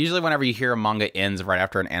 Usually whenever you hear a manga ends right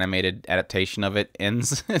after an animated adaptation of it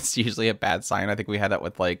ends, it's usually a bad sign. I think we had that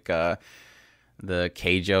with like the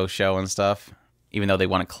Keijo show and stuff. Even though they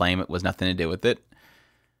want to claim it was nothing to do with it,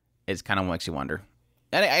 it's kind of makes you wonder.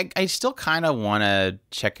 And I still kind of want to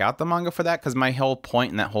check out the manga for that, because my whole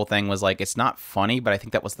point in that whole thing was like, it's not funny, but I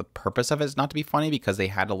think that was the purpose of it, is not to be funny, because they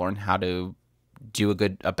had to learn how to do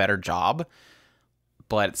a better job.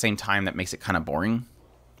 But at the same time, that makes it kind of boring.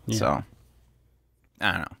 Yeah. So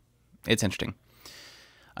I don't know. It's interesting.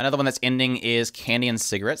 Another one that's ending is Candy and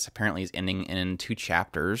Cigarettes. Apparently, it's ending in 2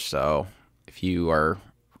 chapters. So if you are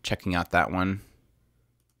checking out that one,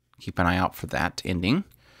 keep an eye out for that ending.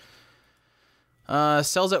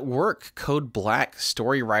 Cells at Work, Code Black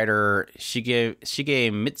story writer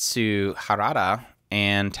Shigemitsu Harada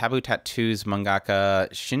and Taboo Tattoo's mangaka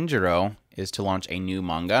Shinjiro is to launch a new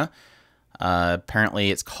manga.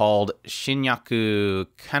 Apparently, it's called Shinyaku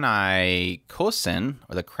Kanai Kosen,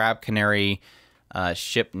 or the Crab Canary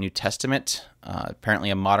Ship New Testament. Apparently,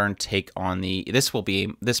 a modern take on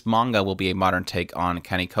this manga will be a modern take on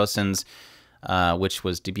Kanai Kosen's, which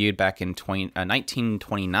was debuted back in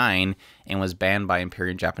 1929 and was banned by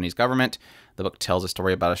Imperial Japanese government. The book tells a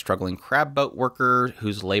story about a struggling crab boat worker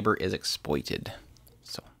whose labor is exploited.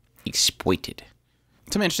 So, exploited.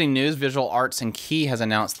 Some interesting news. Visual Arts and Key has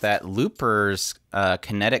announced that Looper's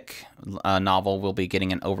kinetic novel will be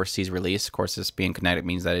getting an overseas release. Of course, this being kinetic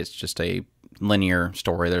means that it's just a linear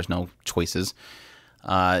story. There's no choices.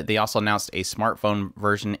 They also announced a smartphone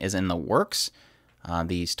version is in the works.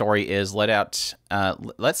 The story is let's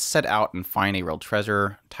set out and find a real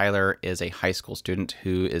treasure. Tyler is a high school student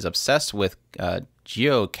who is obsessed with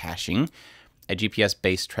geocaching, a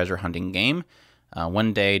GPS-based treasure hunting game.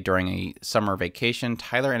 One day during a summer vacation,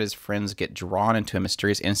 Tyler and his friends get drawn into a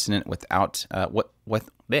mysterious incident while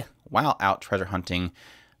out treasure hunting.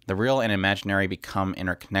 The real and imaginary become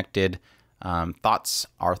interconnected. Thoughts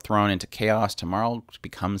are thrown into chaos. Tomorrow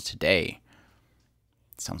becomes today.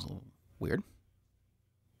 Sounds a little weird.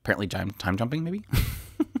 Apparently time jumping, maybe?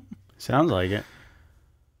 Sounds like it.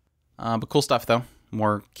 But cool stuff, though.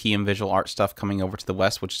 More key and visual art stuff coming over to the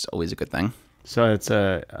West, which is always a good thing. So it's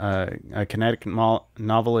a kinetic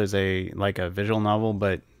novel is a visual novel,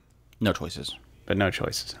 but no choices. But no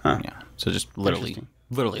choices. Huh. Yeah. So just literally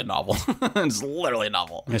a novel. It's literally a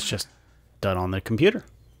novel. It's just done on the computer.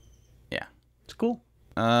 Yeah. It's cool.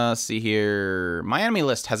 See here. My Anime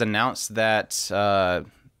List has announced that the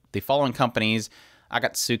following companies: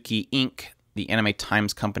 Akatsuki Inc., the Anime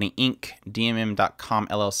Times Company Inc., DMM.com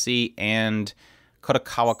LLC, and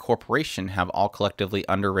Kotokawa Corporation have all collectively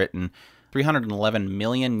underwritten 311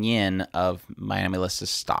 million yen of Miami List's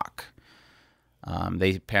stock.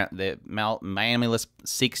 Miami List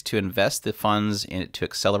seeks to invest the funds to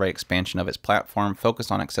accelerate expansion of its platform,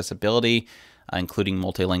 focus on accessibility, including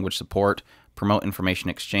multi-language support, promote information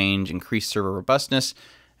exchange, increase server robustness,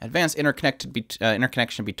 advance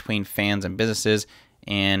interconnection between fans and businesses,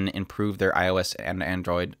 and improve their iOS and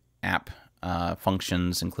Android app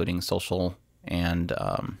functions, including social and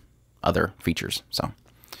other features. So,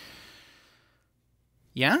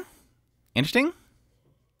 yeah, interesting.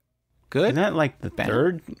 Good. Isn't that like the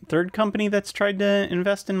third company that's tried to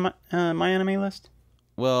invest in my anime list?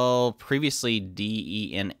 Well, previously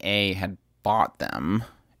DENA had bought them,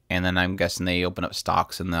 and then I'm guessing they opened up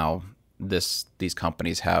stocks, and now these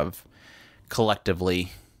companies have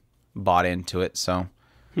collectively bought into it. So,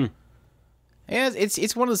 yeah,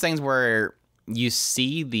 it's one of those things where you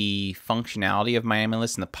see the functionality of my anime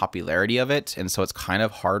list and the popularity of it, and so it's kind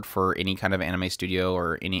of hard for any kind of anime studio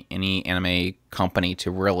or any anime company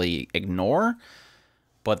to really ignore.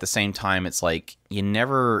 But at the same time, it's like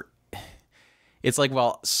it's like,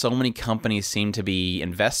 while so many companies seem to be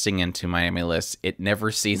investing into my anime list, it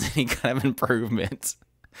never sees any kind of improvement.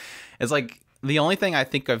 It's like the only thing I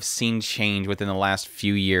think I've seen change within the last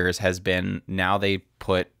few years has been now they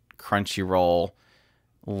put Crunchyroll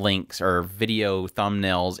links or video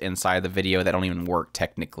thumbnails inside the video that don't even work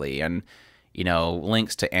technically, and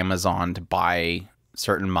links to Amazon to buy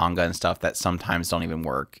certain manga and stuff that sometimes don't even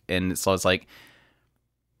work. And so it's like,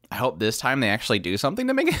 I hope this time they actually do something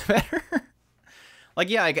to make it better. Like,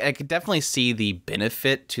 yeah, I could definitely see the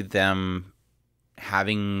benefit to them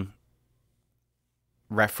having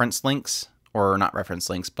reference links, or not reference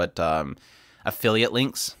links, but affiliate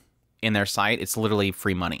links in their site. It's literally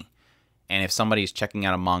free money. And if somebody's checking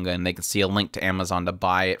out a manga and they can see a link to Amazon to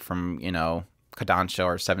buy it from, Kodansha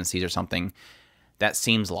or Seven Seas or something, that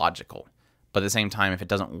seems logical. But at the same time, if it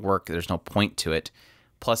doesn't work, there's no point to it.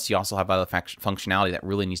 Plus, you also have other functionality that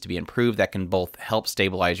really needs to be improved that can both help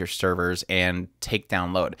stabilize your servers and take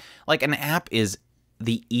down load. Like, an app is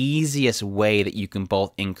the easiest way that you can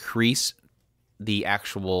both increase the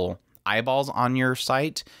actual eyeballs on your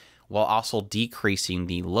site while also decreasing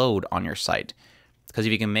the load on your site. Because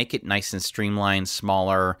if you can make it nice and streamlined,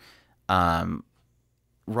 smaller,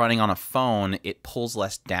 running on a phone, it pulls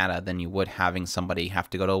less data than you would having somebody have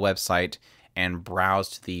to go to a website and browse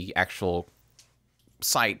to the actual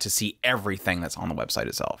site to see everything that's on the website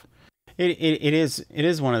itself. It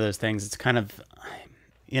is one of those things. It's kind of,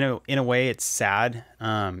 in a way, it's sad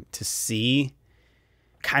to see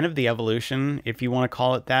kind of the evolution, if you want to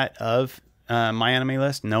call it that, of my anime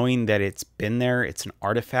list, knowing that it's been there. It's an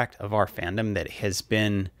artifact of our fandom that has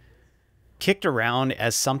been kicked around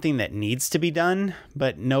as something that needs to be done,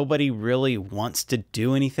 but nobody really wants to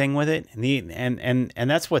do anything with it. And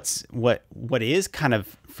that's what is kind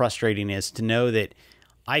of frustrating, is to know that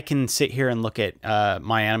I can sit here and look at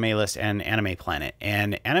my anime list and Anime Planet.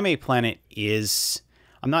 And Anime Planet is,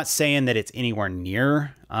 I'm not saying that it's anywhere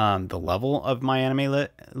near the level of my anime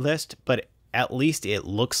list, but at least it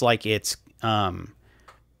looks like it's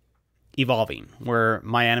evolving, where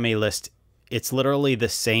my anime list, it's literally the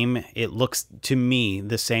same. It looks to me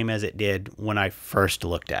the same as it did when I first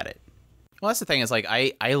looked at it. Well, that's the thing, is like,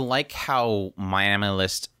 I like how my anime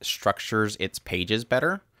list structures its pages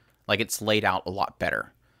better. Like, it's laid out a lot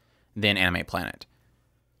better than Anime Planet.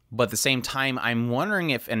 But at the same time, I'm wondering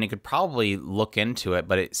if, and you could probably look into it,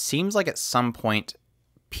 but it seems like at some point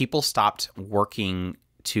people stopped working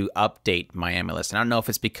to update my anime list. And I don't know if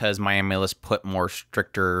it's because my anime list put more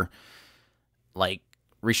stricter, like,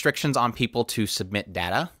 restrictions on people to submit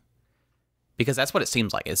data, because that's what it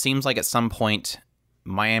seems like. It seems like at some point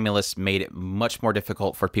my anime list made it much more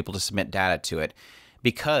difficult for people to submit data to it,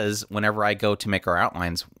 because whenever I go to make our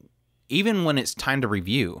outlines, even when it's time to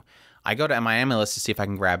review, I go to my anime list to see if I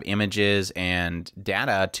can grab images and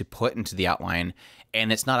data to put into the outline,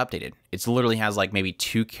 and it's not updated. It literally has like maybe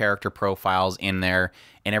 2 character profiles in there,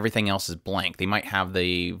 and everything else is blank. They might have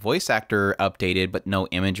the voice actor updated, but no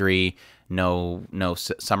imagery, no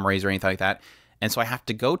summaries or anything like that. And so I have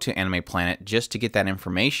to go to Anime Planet just to get that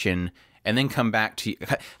information, and then come back to.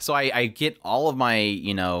 So I get all of my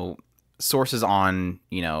sources on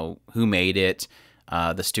who made it,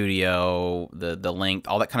 the studio, the link,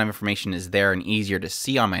 all that kind of information is there and easier to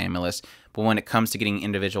see on my anime list. But when it comes to getting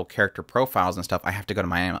individual character profiles and stuff, I have to go to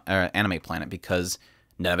my Anime Planet, because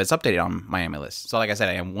none of it's updated on my anime list. So like I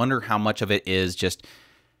said, I wonder how much of it is just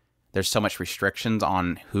there's so much restrictions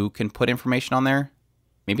on who can put information on there.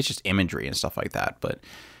 Maybe it's just imagery and stuff like that. But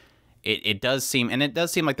it does seem, and it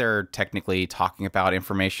does seem like they're technically talking about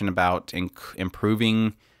information about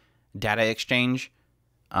improving data exchange.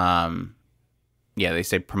 Yeah, they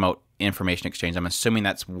say promote information exchange. I'm assuming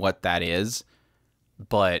that's what that is,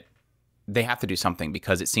 but they have to do something,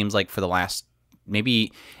 because it seems like for the last,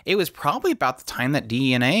 maybe it was probably about the time that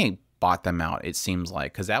DNA bought them out, it seems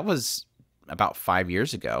like, because that was about 5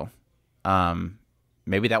 years ago.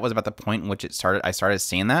 Maybe that was about the point in which I started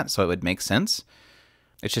seeing that, so it would make sense.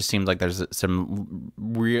 It just seems like there's some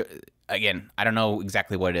real, again, I don't know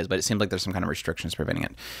exactly what it is, but it seems like there's some kind of restrictions preventing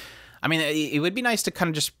it. I mean, it would be nice to kind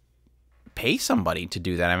of just pay somebody to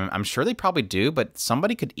do that. I'm sure they probably do, but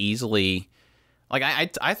somebody could easily... Like,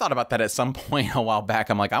 I thought about that at some point a while back.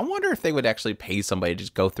 I'm like, I wonder if they would actually pay somebody to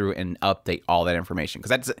just go through and update all that information.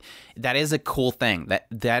 Because that is a cool thing.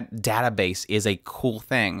 That database is a cool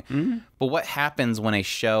thing. Mm-hmm. But what happens when a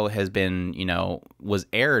show has been, was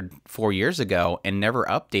aired 4 years ago and never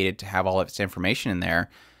updated to have all of its information in there,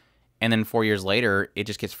 and then 4 years later, it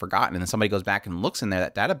just gets forgotten, and then somebody goes back and looks in there,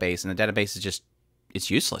 that database, and the database is just,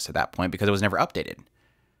 it's useless at that point because it was never updated.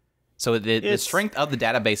 So the strength of the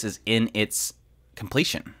database is in its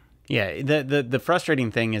completion. Yeah, the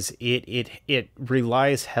frustrating thing is it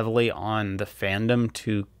relies heavily on the fandom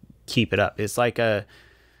to keep it up. It's effectively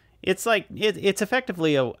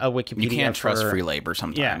a Wikipedia. You can't trust free labor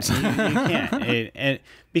sometimes. Yeah, you can't,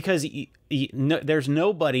 because there's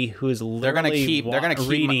nobody who is literally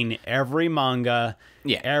reading every manga,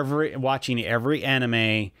 watching every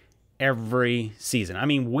anime, every season. I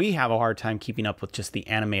mean, we have a hard time keeping up with just the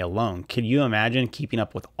anime alone. Can you imagine keeping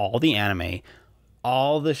up with all the anime,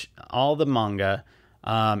 all the manga,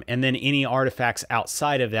 and then any artifacts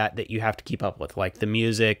outside of that you have to keep up with, like the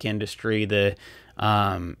music industry, the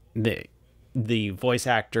voice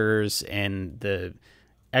actors, and the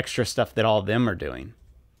extra stuff that all of them are doing.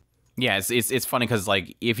 Yeah, it's funny because,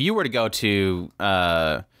 like, if you were to go to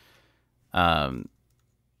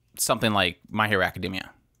something like My Hero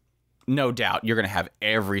Academia, no doubt you're going to have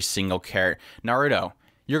every single character. Naruto,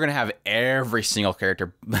 you're going to have every single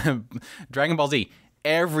character. Dragon Ball Z,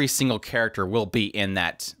 every single character will be in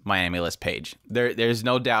that My Anime List page. There's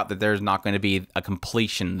no doubt that there's not going to be a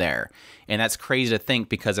completion there. And that's crazy to think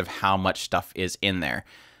because of how much stuff is in there.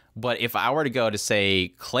 But if I were to go to,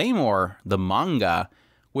 say, Claymore, the manga,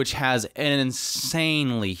 which has an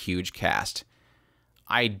insanely huge cast,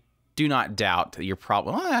 I do not doubt that you're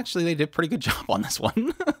probably... Well, actually, they did a pretty good job on this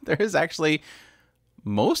one. There is actually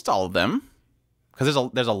most all of them.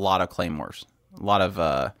 Because there's a lot of Claymores. A lot of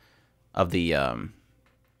the... what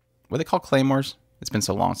are they called? Claymores? It's been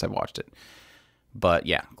so long since I've watched it. But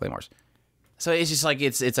yeah, Claymores. So it's just like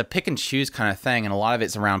it's a pick and choose kind of thing, and a lot of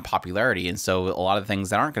it's around popularity. And so a lot of the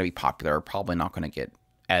things that aren't going to be popular are probably not going to get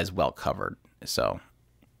as well covered. So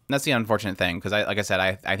that's the unfortunate thing, because like I said,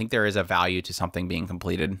 I think there is a value to something being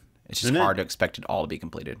completed. It's just hard to expect it all to be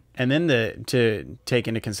completed. And then to take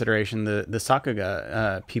into consideration the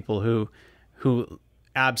Sakuga people who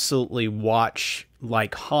absolutely watch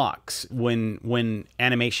like hawks when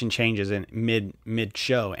animation changes in mid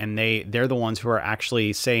show, and they're the ones who are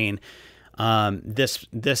actually saying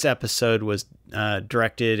this episode was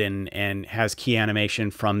directed and has key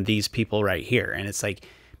animation from these people right here, and it's like,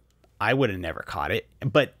 I would have never caught it,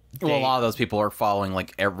 but a lot of those people are following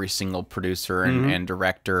like every single producer and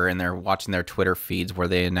director, and they're watching their Twitter feeds where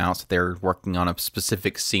they announce that they're working on a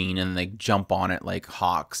specific scene, and they jump on it like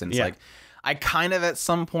hawks. And it's like, I kind of at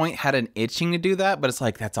some point had an itching to do that, but it's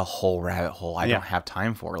like, that's a whole rabbit hole I don't have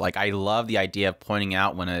time for. Like, I love the idea of pointing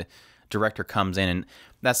out when a director comes in, and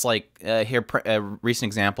that's like here a recent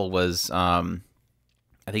example was I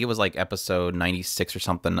think it was like episode 96 or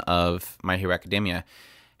something of My Hero Academia,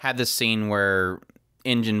 had this scene where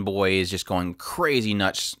Engine Boy is just going crazy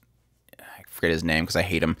nuts. I forget his name because I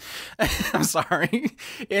hate him. I'm sorry.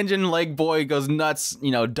 Engine Leg Boy goes nuts,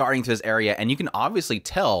 darting through this area, and you can obviously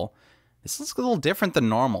tell this looks a little different than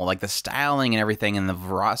normal. Like the styling and everything, and the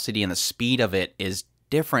veracity and the speed of it is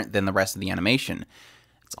different than the rest of the animation.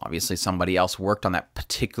 It's obviously somebody else worked on that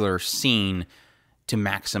particular scene to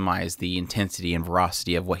maximize the intensity and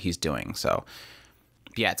veracity of what he's doing. So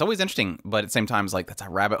yeah, it's always interesting, but at the same time, it's like, that's a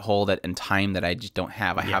rabbit hole and time that I just don't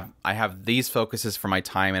have. I have these focuses for my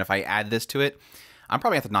time, and if I add this to it, I'm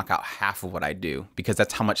probably have to knock out half of what I do, because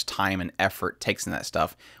that's how much time and effort takes in that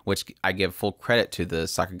stuff, which I give full credit to the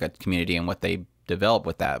Sakuga community and what they develop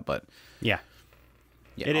with that. But yeah,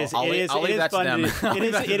 it is fun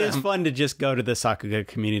to just go to the Sakuga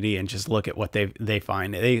community and just look at what they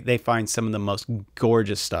find. They find some of the most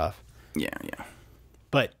gorgeous stuff. Yeah.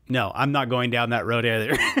 But no, I'm not going down that road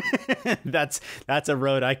either. That's a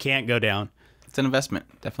road I can't go down. It's an investment.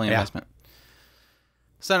 Definitely an investment.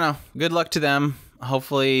 So no, good luck to them.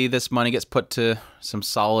 Hopefully this money gets put to some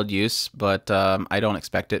solid use, but I don't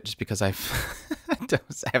expect it, just because I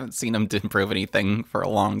haven't seen them to improve anything for a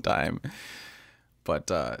long time.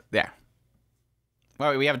 But yeah.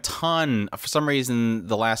 Well, we have a ton. For some reason,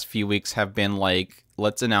 the last few weeks have been like,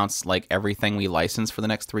 let's announce like everything we license for the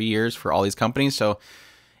next 3 years for all these companies. So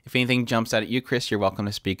if anything jumps out at you, Chris, you're welcome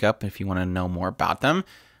to speak up if you want to know more about them.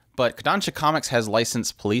 But Kodansha Comics has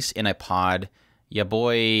licensed Police in a Pod, Ya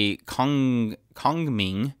Boy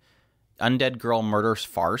Kongming, Undead Girl Murder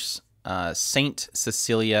Farce, Saint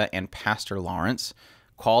Cecilia and Pastor Lawrence,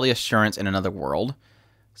 Quality Assurance in Another World.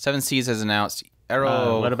 Seven Seas has announced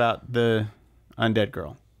What about the Undead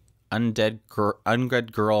Girl?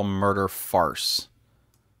 Undead Girl Murder Farce.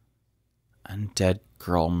 Undead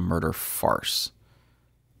Girl Murder Farce.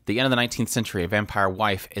 The end of the 19th century, a vampire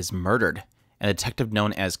wife is murdered, and a detective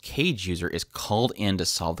known as Cage User is called in to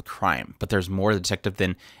solve the crime. But there's more to the detective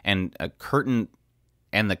than the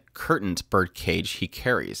curtained bird cage he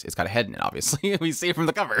carries. It's got a head in it, obviously. We see it from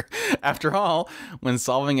the cover. After all, when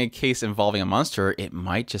solving a case involving a monster, it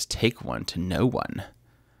might just take one to know one.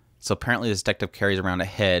 So apparently this detective carries around a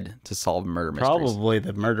head to solve murder mysteries. Probably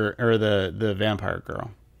the murder or the vampire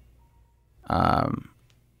girl.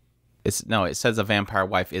 It says a vampire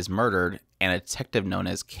wife is murdered and a detective known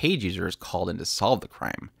as Cage User is called in to solve the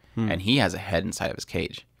crime. And he has a head inside of his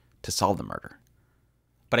cage to solve the murder.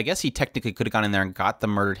 But I guess he technically could have gone in there and got the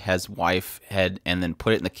murdered head's wife head and then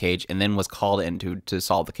put it in the cage and then was called in to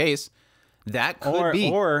solve the case. That could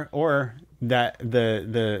be. Or that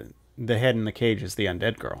the head in the cage is the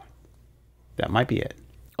undead girl. That might be it.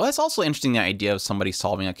 Well, that's also interesting, the idea of somebody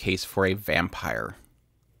solving a case for a vampire.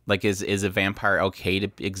 Like, is a vampire okay to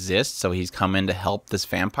exist? So he's come in to help this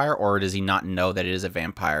vampire? Or does he not know that it is a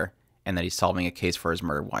vampire and that he's solving a case for his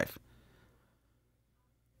murdered wife?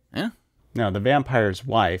 Yeah. No, the vampire's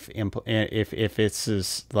wife, if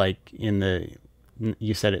it's like in the,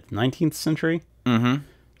 you said it's 19th century? Mm-hmm.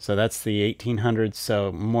 So that's the 1800s.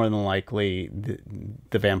 So more than likely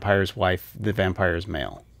the vampire's wife, the vampire's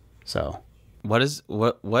male. So what is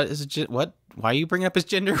it? Why are you bringing up his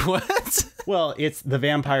gender? What? Well, it's the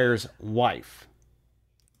vampire's wife.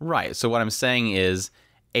 Right. So what I'm saying is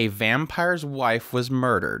a vampire's wife was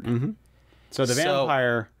murdered. Mm-hmm. So the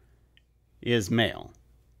vampire is male.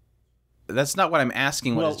 That's not what I'm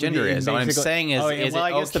asking what his gender is. What I'm saying is I it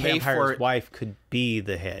guess the okay vampire's wife could be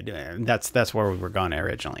the head. That's where we were going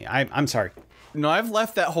originally. I'm sorry. No, I've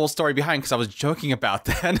left that whole story behind because I was joking about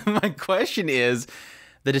that. My question is,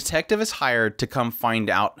 the detective is hired to come find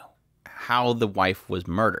out how the wife was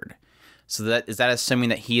murdered. So is that assuming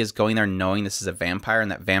that he is going there knowing this is a vampire and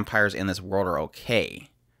that vampires in this world are okay?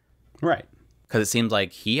 Right. Because it seems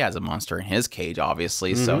like he has a monster in his cage,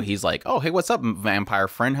 obviously. Mm-hmm. So he's like, oh, hey, what's up, vampire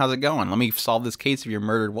friend? How's it going? Let me solve this case of your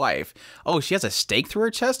murdered wife. Oh, she has a stake through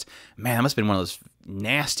her chest? Man, that must have been one of those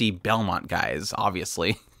nasty Belmont guys,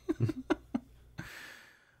 obviously.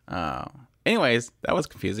 Anyways, that was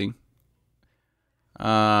confusing.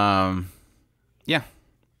 Yeah.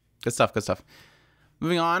 Good stuff.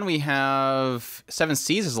 Moving on, we have Seven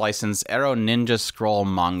Seas has licensed Arrow Ninja Scroll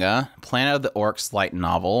manga, Planet of the Orcs light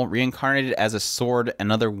novel, Reincarnated as a Sword,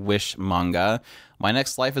 Another Wish manga, My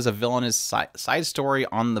Next Life as a Villain is side story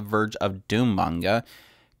on the Verge of Doom manga,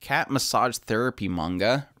 Cat Massage Therapy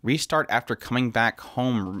manga, Restart After Coming Back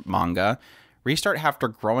Home manga, Restart After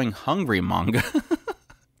Growing Hungry manga,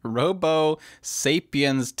 Robo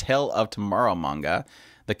Sapiens Tale of Tomorrow manga,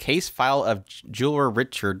 The Case File of Jeweler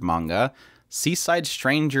Richard manga, Seaside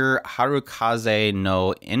Stranger Harukaze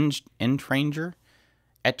no Entranger?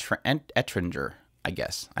 Etranger, I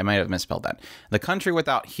guess. I might have misspelled that. The Country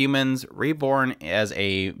Without Humans, Reborn as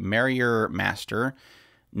a Merrier Master,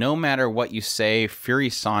 No Matter What You Say,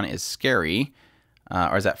 Fury-san is Scary.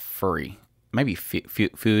 Or is that Furry? Maybe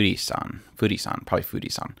Foodie-san. Foodie-san. Probably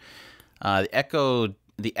Foodie-san.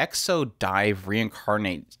 The Exo Dive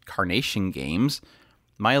Reincarnation games,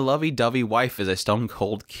 My Lovey-Dovey Wife is a Stone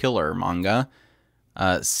Cold Killer manga.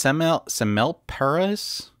 Semel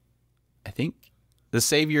Paris, I think. The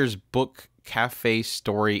Savior's Book Cafe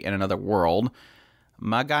Story in Another World.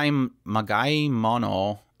 Magai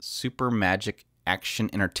Mono Super Magic Action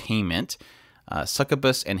Entertainment.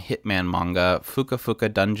 Succubus and Hitman manga. Fuka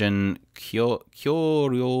Fuka Dungeon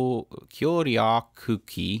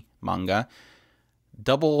Kyoryakuki manga.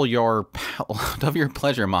 Double Your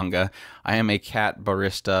Pleasure manga, I Am a Cat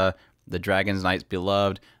Barista, The Dragon's Knight's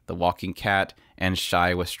Beloved, The Walking Cat, and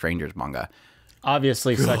Shy with Strangers manga.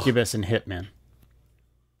 Obviously, Succubus and Hitman.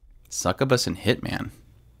 Succubus and Hitman.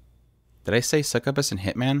 Did I say Succubus and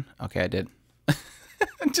Hitman? Okay, I did.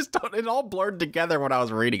 It all blurred together when I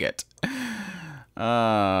was reading it.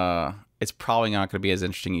 It's probably not going to be as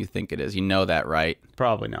interesting as you think it is. You know that, right?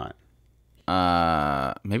 Probably not.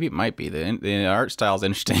 Maybe it might be. The art style is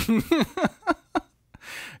interesting.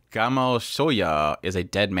 Gamo Shoya is a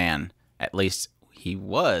dead man. At least he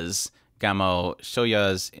was. Gamo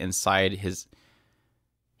Shoya's inside his...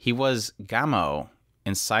 He was Gamo.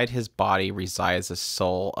 Inside his body resides the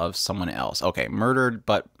soul of someone else. Okay, murdered,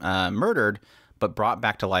 but brought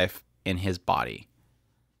back to life in his body.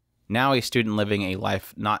 Now a student living a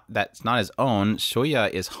life that's not his own, Shoya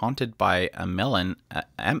is haunted by Armelina,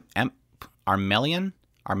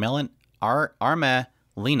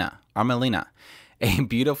 a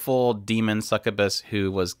beautiful demon succubus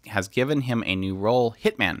who has given him a new role,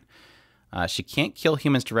 hitman. She can't kill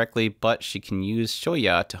humans directly, but she can use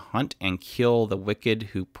Shoya to hunt and kill the wicked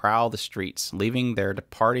who prowl the streets, leaving their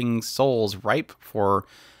departing souls ripe for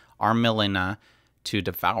Armelina to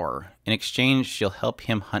devour. In exchange, she'll help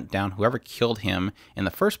him hunt down whoever killed him in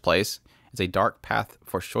the first place. It's a dark path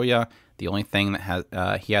for Shoya. The only thing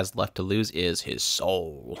that he has left to lose is his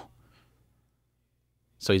soul.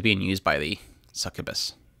 So he's being used by the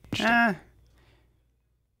succubus. It's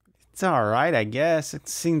all right, I guess. It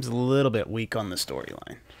seems a little bit weak on the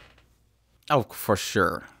storyline. Oh, for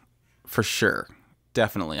sure. For sure.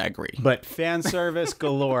 Definitely, I agree. But fan service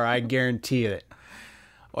galore, I guarantee it.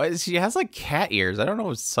 Well, she has like cat ears. I don't know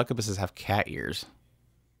if succubuses have cat ears.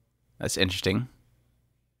 That's interesting.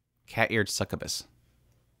 Cat-eared succubus.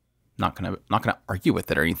 Not gonna argue with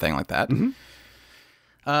it or anything like that.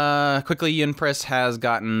 Quickly, Yun Press has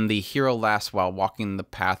gotten The Hero Laughs While Walking the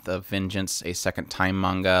Path of Vengeance a second time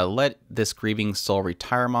manga. Let This Grieving Soul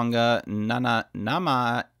Retire manga.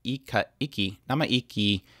 Nama Iki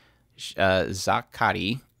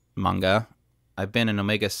Zakari manga. I've been an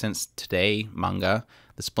Omega Since Today manga.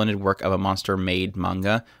 The Splendid Work of a Monster Maid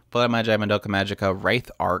manga. Blood Magi Madoka Magica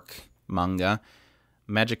Wraith Arc manga.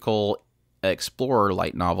 Magical Explorer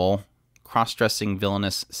light novel. Cross-dressing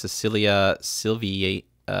villainous Cecilia Silvier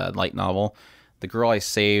light novel. The Girl I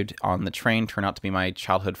Saved on the Train turned out to be my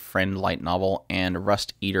childhood friend light novel. And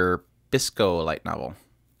Rust Eater Bisco light novel.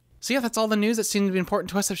 So yeah, that's all the news that seemed to be important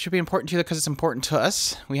to us. That should be important to you because it's important to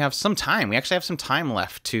us. We have some time. We actually have some time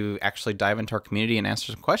left to actually dive into our community and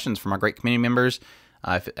answer some questions from our great community members.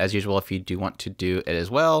 As usual, if you do want to do it as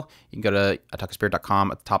well, you can go to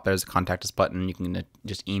otakuspirit.com. At the top, there's a contact us button. You can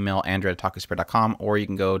just email Andrew at otakuspirit.com, or you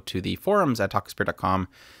can go to the forums at otakuspirit.com,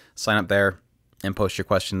 sign up there, and post your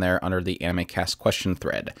question there under the Animecast question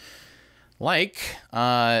thread. Like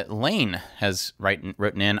Lane has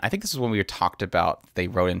written in. I think this is when we talked about, they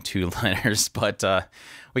wrote in 2 letters, but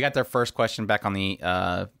we got their first question back on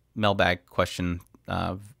the mailbag question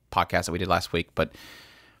podcast that we did last week. But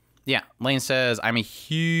yeah, Lane says, I'm a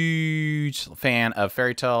huge fan of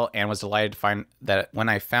Fairy Tail and was delighted to find that when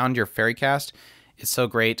I found your Fairy Cast, it's so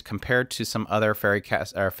great compared to some other Fairy Tail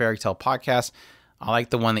podcasts. I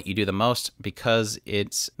like the one that you do the most because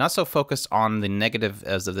it's not so focused on the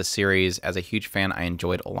negatives of the series. As a huge fan, I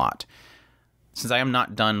enjoyed a lot. Since I am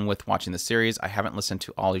not done with watching the series, I haven't listened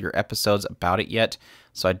to all your episodes about it yet,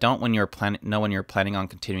 so I don't know when you're planning on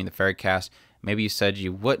continuing the Fairy Cast. Maybe you said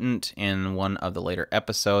you wouldn't in one of the later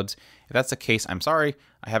episodes. If that's the case, I'm sorry.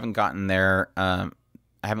 I haven't gotten there.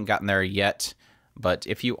 Yet. But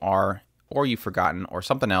if you are, or you've forgotten, or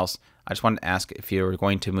something else, I just wanted to ask if you were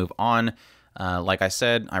going to move on. Like I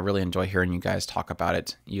said, I really enjoy hearing you guys talk about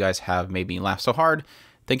it. You guys have made me laugh so hard.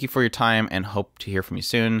 Thank you for your time and hope to hear from you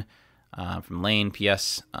soon. From Lane,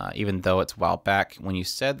 P.S. Even though it's a while back, when you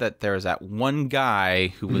said that there was that one guy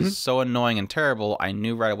who was so annoying and terrible, I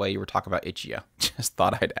knew right away you were talking about Ichiya. Just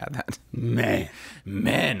thought I'd add that.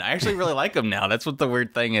 Man, I actually really like him now. That's what the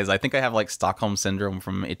weird thing is. I think I have like Stockholm Syndrome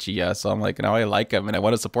from Ichiya, so I'm like, now I like him and I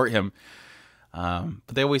want to support him. But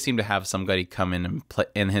they always seem to have somebody come in and play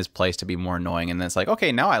in his place to be more annoying, and then it's like,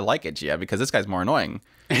 okay, now I like Ichiya because this guy's more annoying.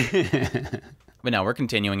 But no, we're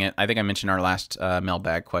continuing it. I think I mentioned our last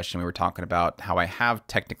mailbag question. We were talking about how I have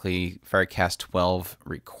technically Fairycast 12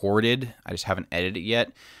 recorded. I just haven't edited it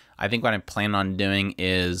yet. I think what I plan on doing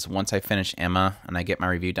is once I finish Emma and I get my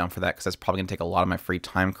review done for that, because that's probably going to take a lot of my free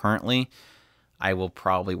time currently, I will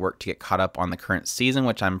probably work to get caught up on the current season,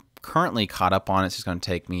 which I'm currently caught up on. It's just going to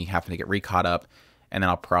take me having to get re-caught up, and then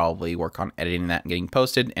I'll probably work on editing that and getting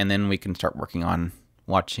posted, and then we can start working on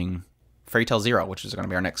watching Fairy Tail Zero, which is going to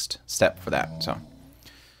be our next step for that. So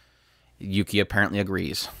Yuki apparently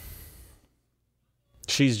agrees.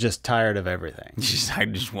 She's just tired of everything. I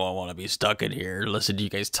just want to be stuck in here, listen to you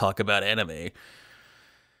guys talk about anime.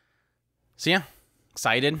 So yeah,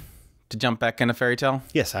 excited to jump back into Fairy Tail.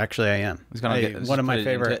 Yes, actually I am. One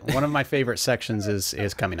of my favorite sections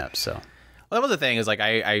is coming up. So well, that was the thing, is like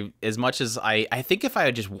I as much as I think if I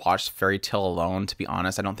had just watched Fairy Tail alone, to be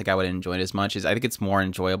honest, I don't think I would enjoy it as much. I think it's more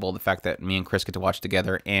enjoyable the fact that me and Chris get to watch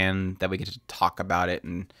together and that we get to talk about it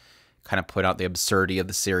and kind of put out the absurdity of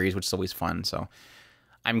the series, which is always fun. So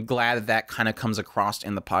I'm glad that kind of comes across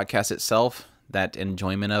in the podcast itself, that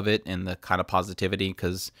enjoyment of it and the kind of positivity,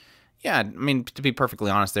 because yeah, I mean, to be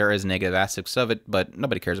perfectly honest, there is negative aspects of it, but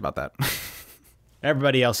nobody cares about that.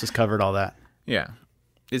 Everybody else has covered all that. Yeah.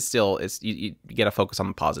 you got to focus on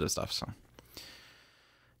the positive stuff. So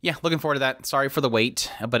yeah, looking forward to that. Sorry for the wait,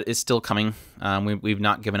 but it's still coming. We've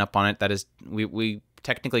not given up on it. That is, we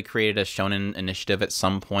technically created a shonen initiative at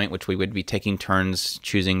some point, which we would be taking turns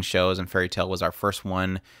choosing shows, and Fairy Tail was our first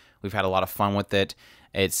one. We've had a lot of fun with it.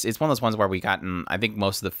 It's one of those ones where I think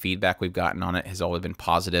most of the feedback we've gotten on it has always been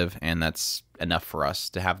positive, and that's enough for us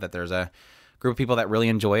to have that there's a group of people that really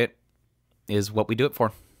enjoy it is what we do it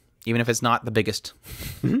for, even if it's not the biggest.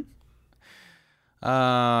 Mm-hmm.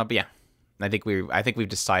 But yeah, I think we've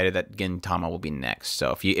decided that Gintama will be next.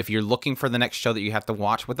 So if you're looking for the next show that you have to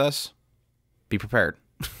watch with us, be prepared.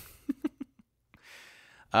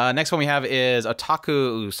 Next one we have is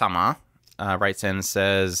Otaku-sama. Writes in and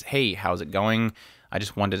says, "Hey, how's it going? I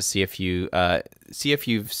just wanted to see if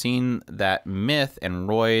you've seen that Myth and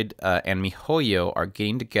Royd and MiHoYo are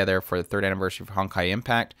getting together for the 3rd anniversary of Honkai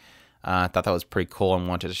Impact. I thought that was pretty cool and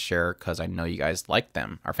wanted to share because I know you guys like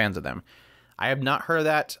them, are fans of them. I have not heard of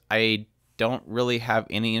that. I don't really have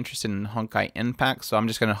any interest in Honkai Impact, so I'm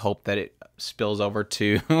just going to hope that it spills over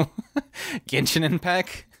to Genshin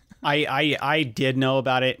Impact." I did know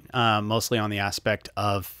about it, mostly on the aspect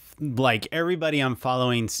of, like, everybody I'm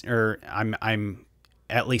following or I'm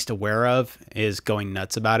at least aware of is going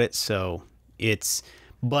nuts about it. So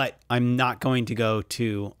but I'm not going to go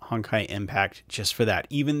to Honkai Impact just for that,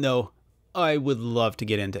 even though I would love to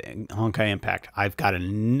get into Honkai Impact. I've got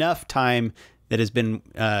enough time that has been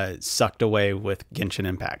sucked away with Genshin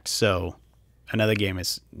Impact. So another game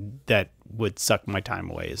that would suck my time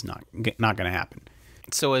away is not going to happen.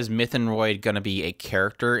 So is Myth and Royd going to be a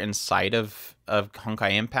character inside of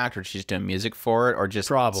Honkai Impact, or she's doing music for it, or just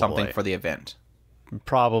something for the event?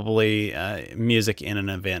 Probably music in an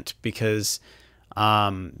event, because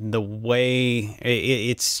the way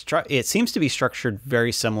it seems to be structured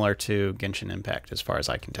very similar to Genshin Impact, as far as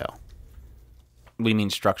I can tell. What do you mean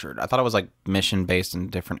structured? I thought it was like mission based in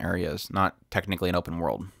different areas, not technically an open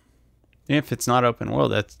world. If it's not open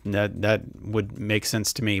world, that would make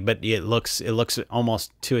sense to me. But it looks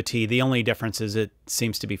almost to a T. The only difference is it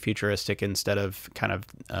seems to be futuristic instead of kind of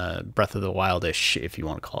Breath of the Wild-ish, if you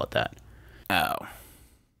want to call it that. Oh,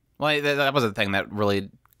 well, that was the thing that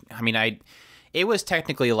really. I mean, it was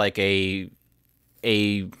technically like a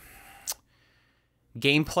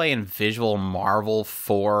gameplay and visual marvel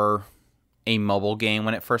for a mobile game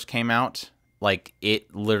when it first came out. Like,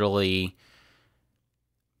 it literally,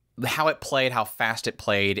 how it played, how fast it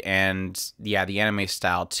played, and yeah, the anime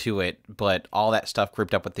style to it, but all that stuff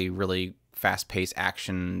grouped up with the really fast-paced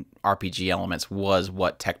action RPG elements was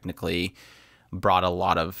what technically brought a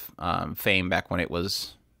lot of fame back when it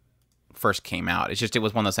was first came out. It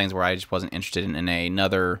was one of those things where I just wasn't interested in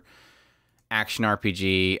another action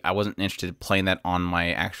RPG. I wasn't interested in playing that on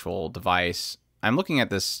my actual device. I'm looking at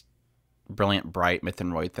this brilliant bright Myth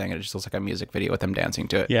and Royd thing, and it just looks like a music video with them dancing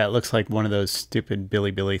to it. Yeah, it looks like one of those stupid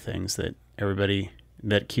Billy things that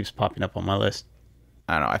that keeps popping up on my list.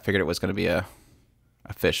 I don't know, I figured it was going to be a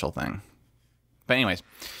official thing, but anyways,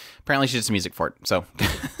 apparently she did some music for it. So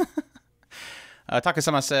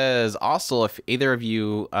Takasama says, also, if either of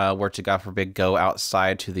you were to, God forbid, go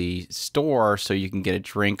outside to the store so you can get a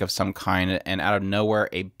drink of some kind, and out of nowhere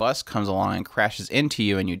a bus comes along and crashes into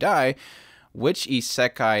you and you die, which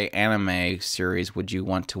isekai anime series would you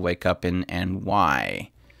want to wake up in, and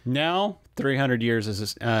why? Now, 300 years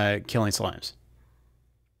is killing slimes.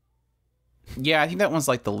 Yeah, I think that one's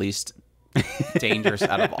like the least dangerous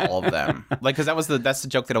out of all of them. Like, because that's the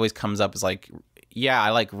joke that always comes up, is like, yeah, I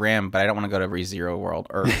like Rim, but I don't want to go to ReZero World.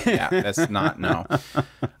 Or yeah, that's not, no.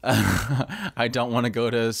 I don't want to go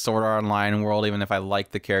to Sword Art Online World, even if I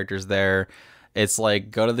like the characters there. It's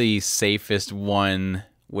like, go to the safest one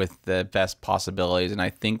with the best possibilities, and I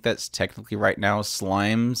think that's technically right now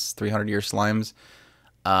Slimes, 300-year Slimes.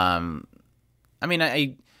 I mean,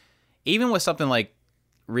 I even with something like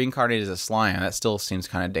Reincarnated as a Slime, that still seems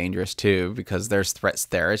kind of dangerous too, because there's threats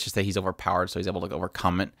there. It's just that he's overpowered, so he's able to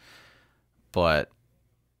overcome it. But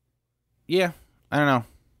yeah, I don't know.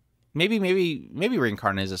 Maybe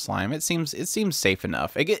Reincarnated as a Slime. It seems safe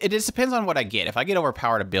enough. It just depends on what I get. If I get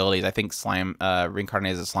overpowered abilities, I think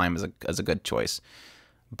Reincarnated as a Slime is a good choice.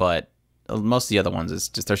 But most of the other ones is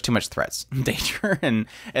just there's too much threats, danger, and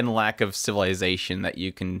lack of civilization that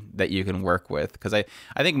you can work with. Because I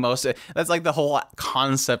think that's like the whole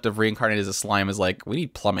concept of Reincarnated as a Slime is like, we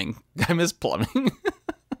need plumbing. I miss plumbing.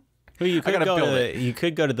 Well, you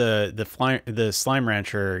could go to the Slime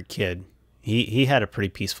Rancher kid. He had a pretty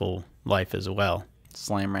peaceful life as well.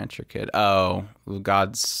 Slime Rancher kid. Oh,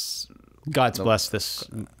 God's bless this.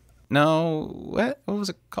 No, what was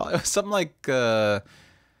it called? It was something like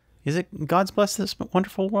Is it God's Bless This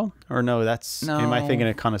Wonderful World? Or no, that's... No. Am I thinking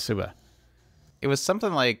of Konosuba? It was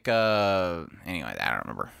something like, anyway, I don't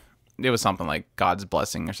remember. It was something like God's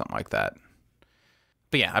Blessing or something like that.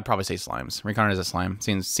 But yeah, I'd probably say slimes. Reincarnated as a slime.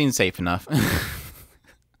 Seems safe enough.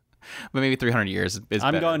 But maybe 300 years is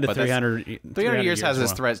I'm better. going to But 300 300 years has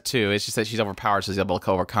its threats too. It's just that she's overpowered, so she's able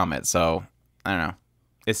to overcome it. So, I don't know.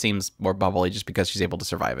 It seems more bubbly just because she's able to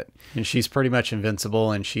survive it. And she's pretty much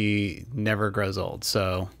invincible, and she never grows old,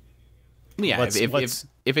 so... Yeah,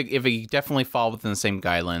 if it definitely fall within the same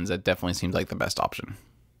guidelines, that definitely seems like the best option.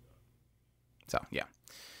 So, yeah.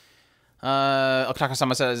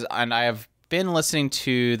 Okataka-sama says, and I have been listening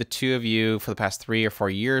to the two of you for the past 3 or 4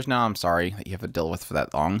 years now. I'm sorry that you have to deal with for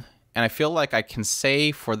that long. And I feel like I can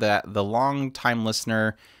say for the long-time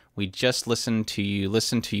listener, we just listen to you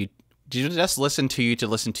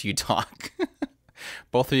talk.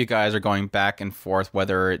 Both of you guys are going back and forth,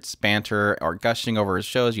 whether it's banter or gushing over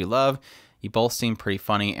shows you love. You both seem pretty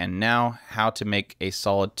funny, and now how to make a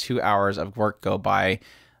solid 2 hours of work go by,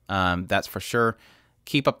 that's for sure.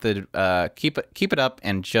 Keep it up,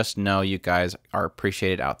 and just know you guys are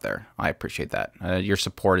appreciated out there. I appreciate that. Your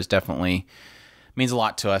support is definitely means a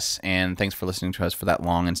lot to us, and thanks for listening to us for that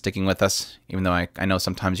long and sticking with us, even though I know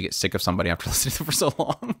sometimes you get sick of somebody after listening to them for so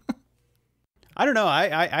long. I don't know.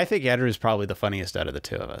 I think Andrew is probably the funniest out of the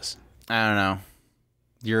two of us. I don't know.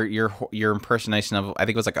 Your impersonation of, I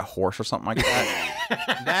think it was like a horse or something like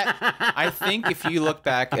that. That, I think if you look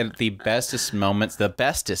back at the bestest moments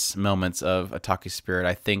of Otaku Spirit,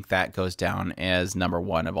 I think that goes down as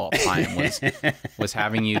 #1 of all time was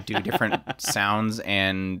having you do different sounds,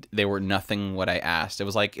 and they were nothing what I asked. It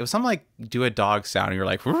was something like do a dog sound, and you're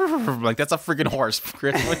like that's a freaking horse,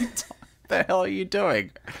 Chris. What the hell are you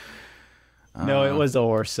doing? No, it was a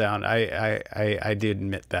horse sound. I did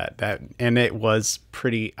admit that and it was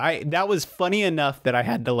pretty. That was funny enough that I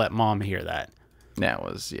had to let Mom hear that. That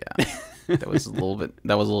was That was a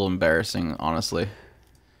little embarrassing, honestly.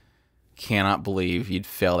 Cannot believe you'd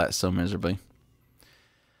fail that so miserably.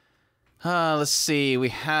 Let's see. We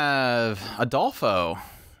have Adolfo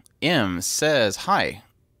M says, "Hi.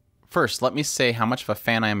 First, let me say how much of a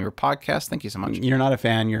fan I am of your podcast. Thank you so much." You're not a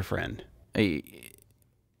fan. You're a friend.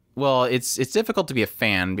 Well, it's difficult to be a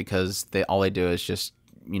fan because all they do is just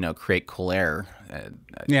create cool air.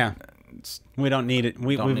 Yeah, we don't need it.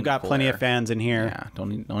 We've got plenty of fans in here. Yeah,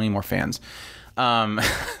 don't need more fans.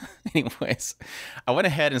 Anyways, I went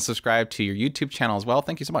ahead and subscribed to your YouTube channel as well.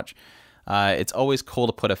 Thank you so much. It's always cool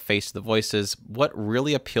to put a face to the voices. What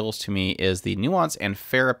really appeals to me is the nuance and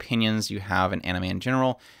fair opinions you have in anime in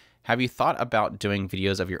general. Have you thought about doing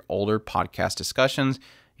videos of your older podcast discussions?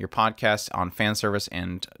 Your podcasts on fan service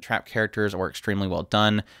and trap characters are extremely well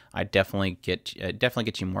done. I definitely get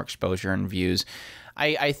you more exposure and views.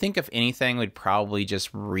 I think if anything, we'd probably just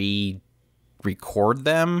record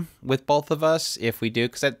them with both of us if we do,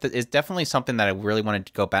 because that is definitely something that I really wanted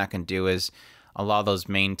to go back and do, is a lot of those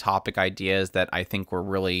main topic ideas that I think were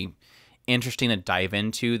really interesting to dive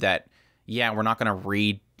into. That, yeah, we're not going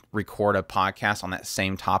to record a podcast on that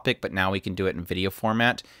same topic, but now we can do it in video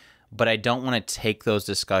format. But I don't want to take those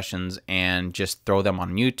discussions and just throw them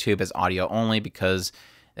on YouTube as audio only, because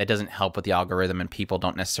it doesn't help with the algorithm, and people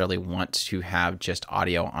don't necessarily want to have just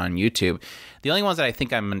audio on YouTube. The only ones that I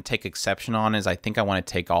think I'm going to take exception on is I think I want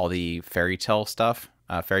to take all the fairy tale stuff,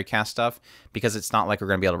 fairycast stuff, because it's not like we're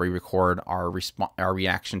going to be able to re-record our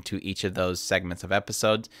reaction to each of those segments of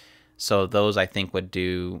episodes. So those I think would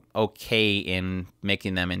do okay in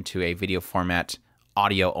making them into a video format,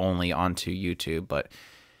 audio only onto YouTube. But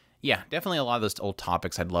yeah, definitely a lot of those old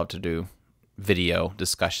topics I'd love to do video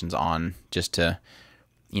discussions on, just to,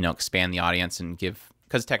 expand the audience and give,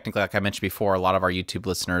 because technically, like I mentioned before, a lot of our YouTube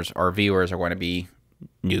listeners or viewers are going to be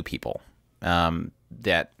new people.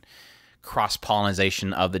 That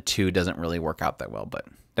cross-pollination of the two doesn't really work out that well, but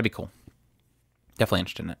that'd be cool. Definitely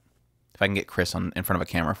interested in it. If I can get Chris in front of a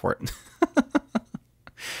camera for it.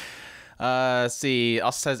 See,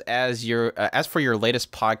 also says, as for your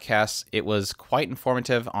latest podcast, it was quite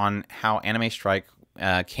informative on how Anime Strike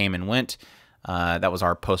came and went. That was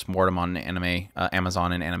our post-mortem on anime,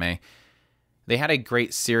 Amazon and anime. They had a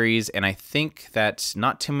great series, and I think that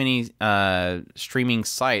not too many streaming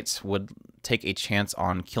sites would take a chance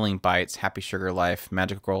on Killing Bites, Happy Sugar Life,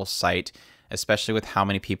 Magical Girl site, especially with how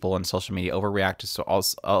many people on social media overreact to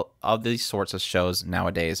all these sorts of shows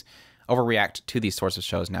nowadays.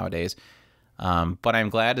 But I'm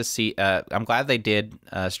glad to see. I'm glad they did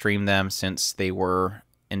stream them, since they were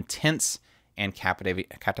intense and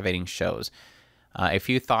captivating shows. A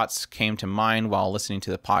few thoughts came to mind while listening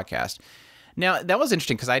to the podcast. Now, that was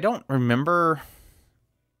interesting because I don't remember.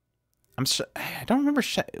 I don't remember.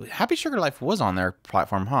 Happy Sugar Life was on their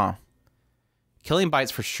platform, huh? Killing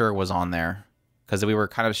Bites for sure was on there because we were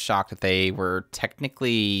kind of shocked that they were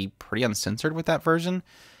technically pretty uncensored with that version.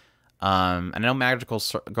 I know Magical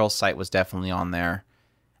Girl Site was definitely on there,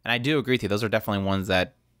 and I do agree with you. Those are definitely ones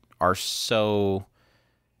that are so.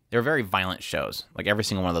 They're very violent shows. Like every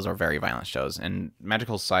single one of those are very violent shows, and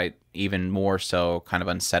Magical Site even more so, kind of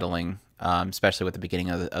unsettling, especially with the beginning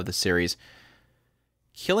of the series.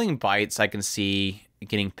 Killing Bites, I can see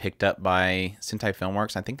getting picked up by Sentai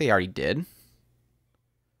Filmworks. I think they already did.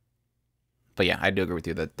 But yeah, I do agree with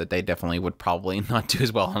you that they definitely would probably not do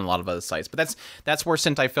as well on a lot of other sites. But that's where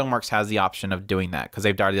Sentai Filmworks has the option of doing that, because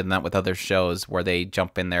they've already done that with other shows where they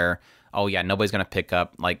jump in there. Oh yeah, nobody's going to pick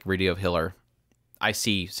up like Radio of Hiller. I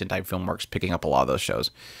see Sentai Filmworks picking up a lot of those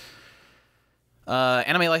shows.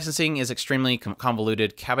 Anime licensing is extremely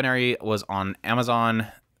convoluted. Cabaneri was on Amazon,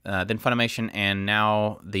 then Funimation, and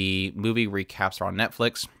now the movie recaps are on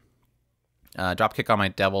Netflix. Dropkick on My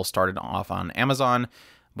Devil started off on Amazon,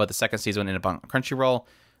 but the second season ended up on Crunchyroll.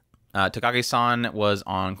 Takagi-san was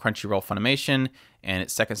on Crunchyroll Funimation, and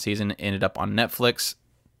its second season ended up on Netflix.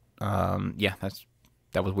 Yeah,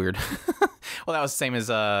 that was weird. Well, that was the same as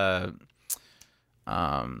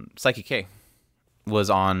Psyche K was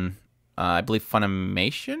on, I believe,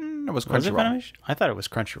 Funimation, or was Crunchyroll? Was it Funimation? I thought it was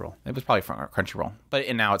Crunchyroll. It was probably Crunchyroll,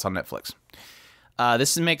 but now it's on Netflix.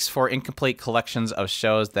 This makes for incomplete collections of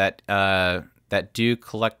shows that do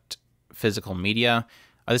collect physical media.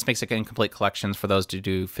 This makes it incomplete collections for those who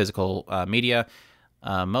do physical media.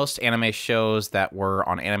 Most anime shows that were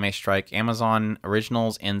on Anime Strike Amazon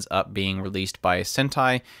Originals ends up being released by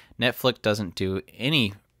Sentai. Netflix doesn't do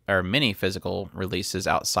any or many physical releases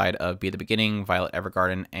outside of Be the Beginning, Violet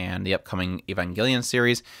Evergarden, and the upcoming Evangelion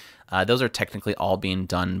series. Those are technically all being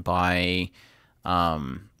done by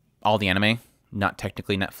all the anime, not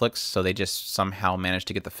technically Netflix, so they just somehow managed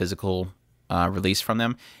to get the physical release from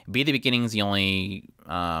them. Be the Beginning is the only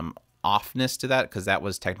offness to that, because that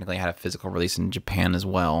was technically had a physical release in Japan as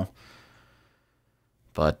well.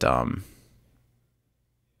 But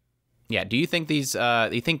yeah, do you think do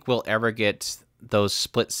you think we'll ever get those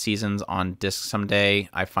split seasons on disc someday?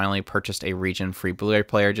 I finally purchased a region-free Blu-ray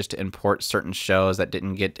player just to import certain shows that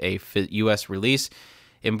didn't get a US release.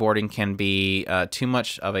 Importing can be too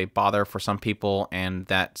much of a bother for some people, and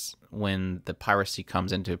that's when the piracy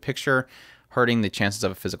comes into picture, hurting the chances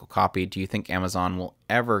of a physical copy. Do you think Amazon will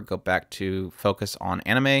ever go back to focus on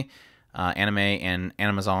anime and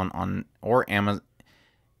Amazon on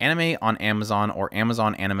anime on Amazon, or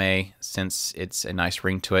Amazon anime, since it's a nice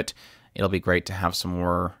ring to it? It'll be great to have some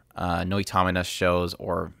more Noitamina shows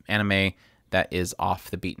or anime that is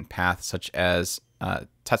off the beaten path, such as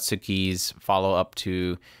Tatsuki's follow-up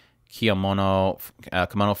to Kimono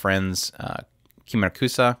Friends,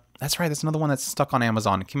 Kimurakusa. That's right, that's another one that's stuck on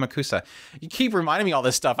Amazon, Kimurakusa. You keep reminding me all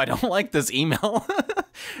this stuff. I don't like this email.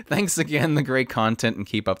 Thanks again, the great content, and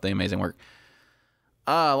keep up the amazing work.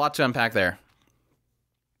 A lot to unpack there.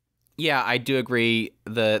 Yeah, I do agree.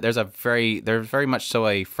 There's very much so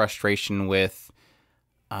a frustration with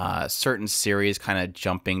certain series kind of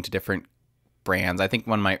jumping to different brands. I think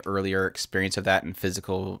one of my earlier experience of that in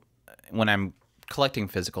physical, when I'm collecting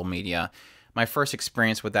physical media, my first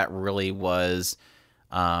experience with that really was,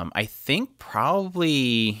 I think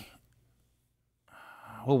probably,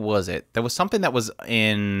 what was it? There was something that was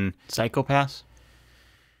in Psycho-Pass?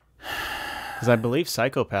 Because I believe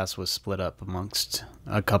Psycho-Pass was split up amongst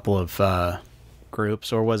a couple of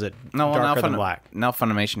groups, or was it Darker Than Black? Now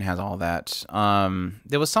Funimation has all that.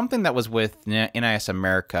 There was something that was with NIS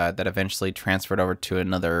America that eventually transferred over to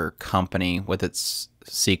another company with its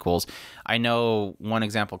sequels. I know one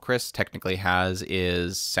example Chris technically has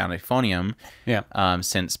is Sound Euphonium. Yeah.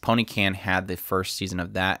 Since Ponycan had the first season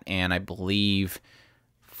of that, and I believe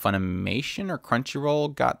Funimation or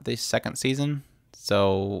Crunchyroll got the second season.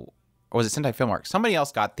 So, or was it Sentai Filmworks? Somebody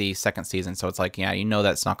else got the second season, so it's like, yeah, you know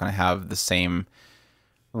that's not going to have the same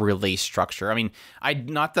release structure. I mean,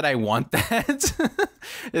 not that I want that.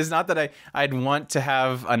 It's not that I'd want to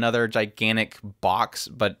have another gigantic box,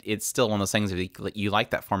 but it's still one of those things that you like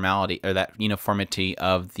that formality or that uniformity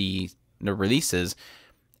of the releases.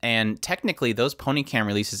 And technically, those Ponycam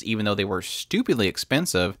releases, even though they were stupidly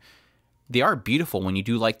expensive, they are beautiful. When you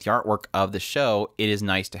do like the artwork of the show, it is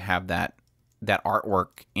nice to have that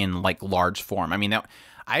artwork in like large form. I mean,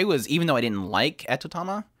 even though I didn't like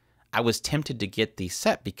Etotama, I was tempted to get the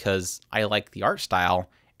set because I like the art style,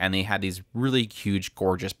 and they had these really huge,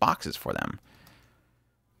 gorgeous boxes for them.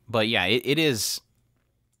 But yeah, it is.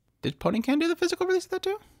 Did Ponycan do the physical release of that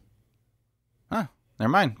too? Huh, never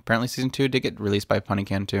mind. Apparently season 2 did get released by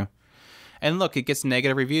Ponycan too. And look, it gets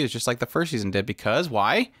negative reviews just like the first season did because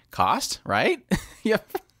why? Cost, right?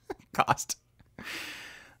 Yep, cost.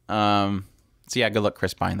 So yeah, good luck,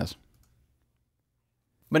 Chris, buying this.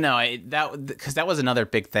 But no, because that was another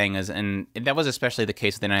big thing, and that was especially the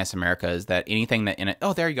case with NIS America, is that anything that in it.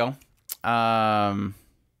 Oh, there you go. I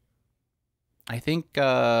think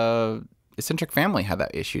Eccentric Family had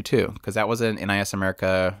that issue too, because that was an NIS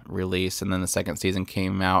America release, and then the second season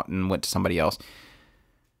came out and went to somebody else.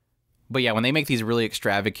 But yeah, when they make these really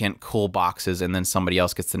extravagant, cool boxes, and then somebody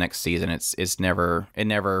else gets the next season, it never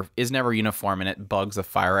is uniform, and it bugs the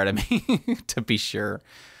fire out of me, to be sure.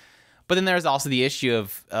 But then there's also the issue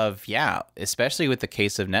of yeah, especially with the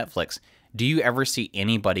case of Netflix. Do you ever see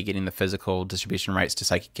anybody getting the physical distribution rights to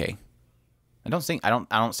Psyche K? I don't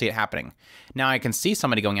see it happening. Now I can see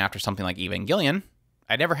somebody going after something like Evangelion.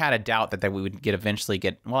 I never had a doubt that we would eventually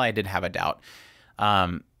get. Well, I did have a doubt.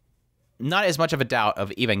 Not as much of a doubt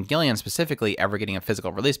of Evangelion specifically ever getting a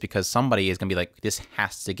physical release, because somebody is going to be like, this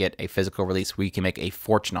has to get a physical release where you can make a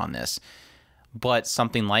fortune on this. But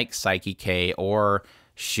something like Psyche K or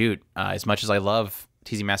shoot, as much as I love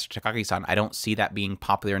TZ Master Takagi-san, I don't see that being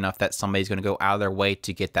popular enough that somebody's going to go out of their way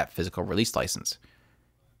to get that physical release license.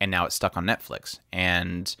 And now it's stuck on Netflix.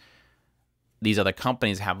 And these other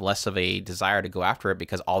companies have less of a desire to go after it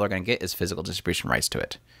because all they're going to get is physical distribution rights to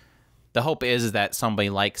it. The hope is that somebody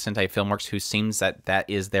like Sentai Filmworks, who seems that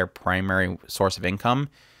is their primary source of income,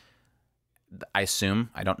 I assume,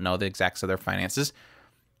 I don't know the exacts of their finances,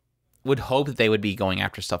 would hope that they would be going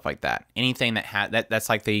after stuff like that. Anything that's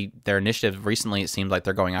like their initiative recently, it seems like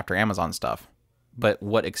they're going after Amazon stuff. But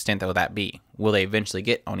what extent will that be? Will they eventually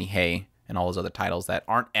get Onihei and all those other titles that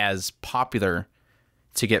aren't as popular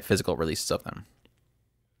to get physical releases of them?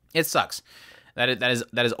 It sucks. That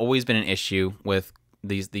has always been an issue with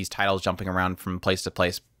these titles jumping around from place to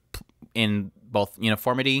place in both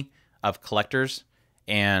uniformity of collectors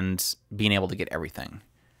and being able to get everything.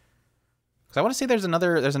 Because I want to say there's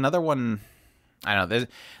another one. I don't know.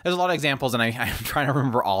 There's a lot of examples, and I'm trying to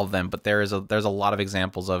remember all of them. But there's a lot of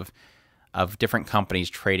examples of different companies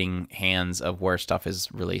trading hands of where stuff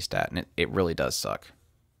is released at, and it really does suck.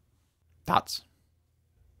 Thoughts?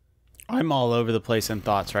 I'm all over the place in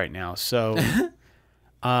thoughts right now. So,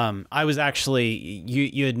 I was actually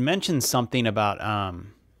you had mentioned something about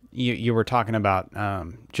you were talking about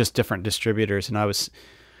just different distributors, and I was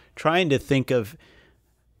trying to think of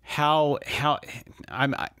how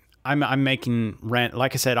I'm making rent.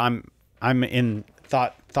 Like I said, I'm in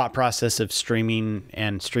thought process of streaming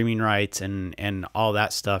and streaming rights and all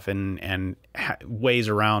that stuff and ways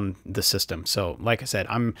around the system. So like I said,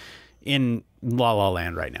 I'm in La La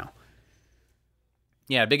Land right now.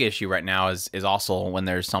 Yeah, a big issue right now is also when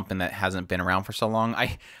there's something that hasn't been around for so long.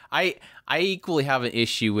 I equally have an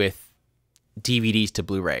issue with DVDs to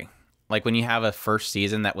Blu-ray. Like when you have a first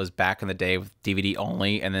season that was back in the day with DVD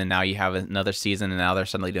only, and then now you have another season, and now they're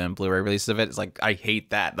suddenly doing Blu-ray releases of it. It's like, I hate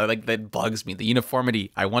that. Like, that bugs me. The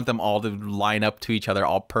uniformity. I want them all to line up to each other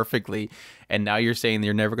all perfectly. And now you're saying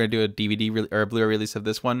you're never going to do a DVD or a Blu-ray release of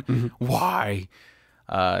this one? Mm-hmm. Why?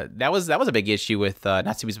 That was a big issue with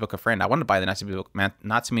Natsume's Book of Friends. I wanted to buy the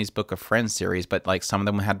Natsume's Book of Friends series, but like some of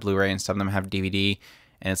them had Blu-ray and some of them have DVD,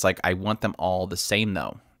 and it's like, I want them all the same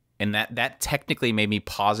though. And that technically made me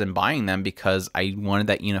pause in buying them because I wanted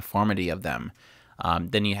that uniformity of them.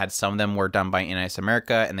 Then you had some of them were done by NIS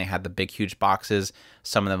America, and they had the big, huge boxes.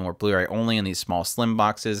 Some of them were Blu-ray only in these small, slim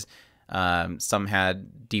boxes. Some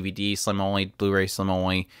had DVD slim only, Blu-ray slim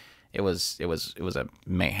only. It was a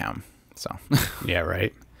mayhem. So yeah,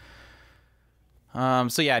 right.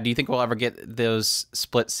 So yeah, do you think we'll ever get those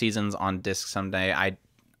split seasons on disc someday?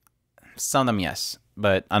 Some of them, yes.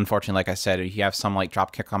 But unfortunately, like I said, if you have some like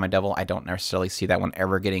Dropkick on My Devil, I don't necessarily see that one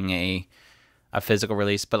ever getting a physical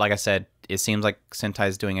release. But like I said, it seems like Sentai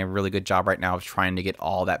is doing a really good job right now of trying to get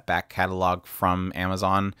all that back catalog from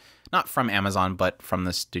Amazon. Not from Amazon, but from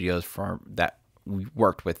the studios that we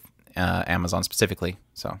worked with Amazon specifically.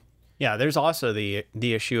 So yeah, there's also the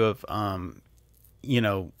issue of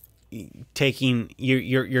taking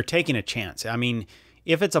you're taking a chance. I mean,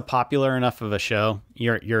 if it's a popular enough of a show,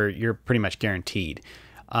 you're pretty much guaranteed.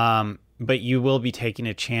 But you will be taking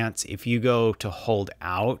a chance if you go to hold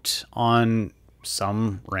out on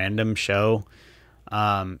some random show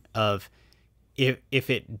of if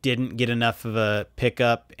it didn't get enough of a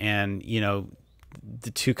pickup, and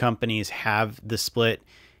the two companies have the split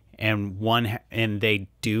and they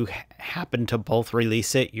do happen to both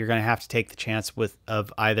release it, you're going to have to take the chance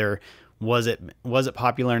of either was it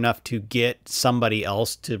popular enough to get somebody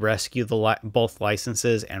else to rescue both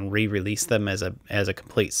licenses and re-release them as a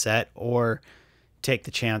complete set, or take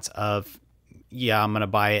the chance of yeah, I'm going to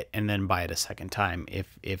buy it and then buy it a second time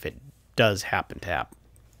if it does happen to happen.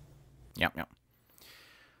 Yep, yep.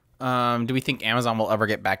 Do we think Amazon will ever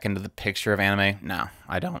get back into the picture of anime? No,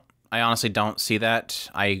 I don't. I honestly don't see that.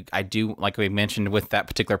 I do, like we mentioned with that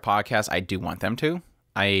particular podcast, I do want them to.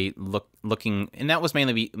 Looking, and that was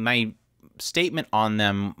mainly my statement on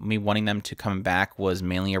them, me wanting them to come back was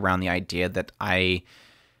mainly around the idea that I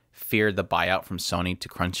feared the buyout from Sony to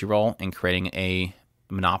Crunchyroll and creating a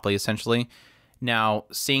monopoly, essentially. Now,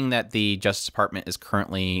 seeing that the Justice Department is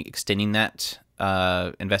currently extending that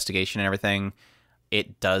investigation and everything,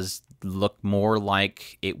 it does look more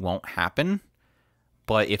like it won't happen.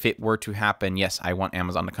 But if it were to happen, yes, I want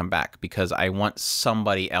Amazon to come back because I want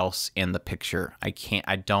somebody else in the picture.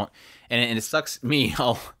 I don't, and it sucks me.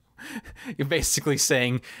 You're basically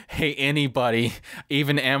saying, hey, anybody,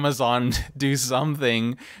 even Amazon, do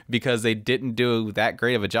something because they didn't do that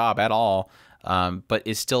great of a job at all. But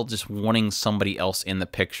it's still just wanting somebody else in the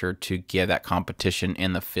picture to give that competition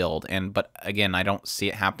in the field. But again, I don't see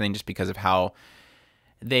it happening just because of how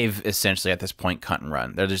they've essentially at this point cut and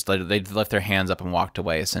run. They've left their hands up and walked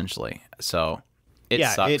away essentially. So it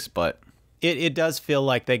sucks, but it does feel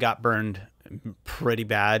like they got burned pretty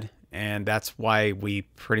bad, and that's why we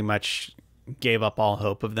pretty much gave up all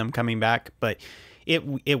hope of them coming back. But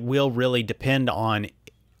it will really depend on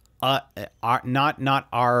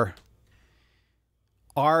our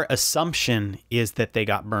assumption is that they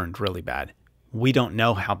got burned really bad. We don't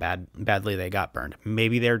know how badly they got burned.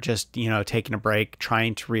 Maybe they're just, taking a break,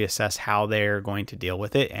 trying to reassess how they're going to deal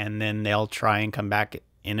with it, and then they'll try and come back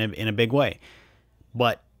in a big way.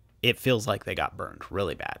 But it feels like they got burned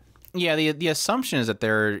really bad. Yeah, the assumption is that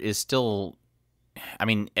there is still, I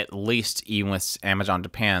mean, at least even with Amazon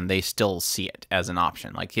Japan, they still see it as an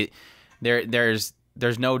option. Like there's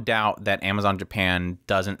no doubt that Amazon Japan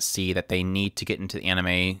doesn't see that they need to get into the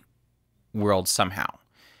anime world somehow.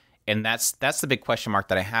 And that's the big question mark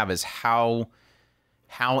that I have is how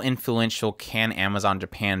influential can Amazon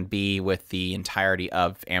Japan be with the entirety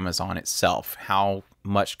of Amazon itself? How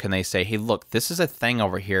much can they say, hey, look, this is a thing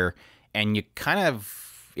over here, and you kind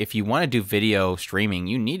of, if you want to do video streaming,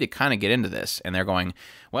 you need to kind of get into this. And they're going,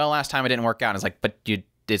 well, last time it didn't work out. And it's like, but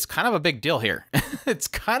it's kind of a big deal here. It's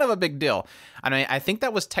kind of a big deal. I mean, I think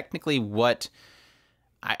that was technically what...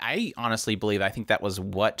 I honestly believe, I think that was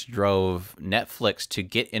what drove Netflix to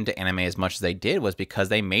get into anime as much as they did, was because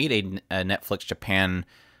they made a Netflix Japan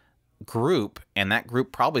group, and that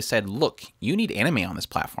group probably said, look, you need anime on this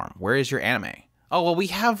platform. Where is your anime? Oh, well, we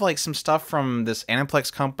have like some stuff from this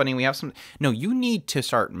Aniplex company. We have some. No, you need to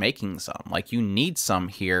start making some. Like, you need some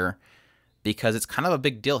here because it's kind of a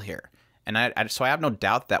big deal here. And so I have no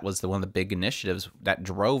doubt that was one of the big initiatives that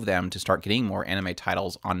drove them to start getting more anime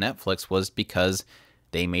titles on Netflix, was because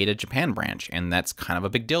they made a Japan branch, and that's kind of a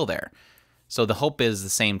big deal there. So the hope is the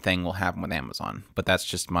same thing will happen with Amazon, but that's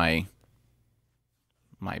just my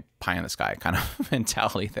pie in the sky kind of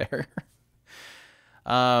mentality there.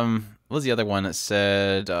 What was the other one that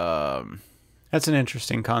said? That's an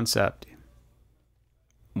interesting concept.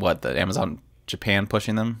 What, the Amazon Japan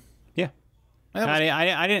pushing them? Yeah.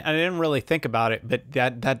 I didn't really think about it, but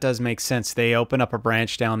that does make sense. They open up a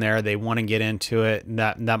branch down there. They want to get into it.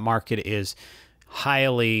 That market is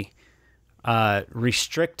highly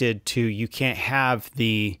restricted to, you can't have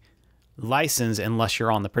the license unless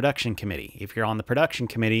you're on the production committee. If you're on the production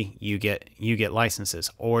committee, you get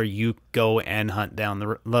licenses, or you go and hunt down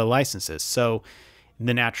the licenses. So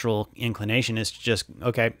the natural inclination is to just,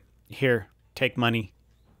 okay, here, take money,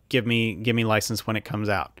 give me license when it comes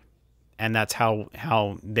out. And that's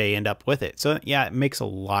how they end up with it. So yeah, it makes a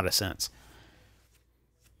lot of sense.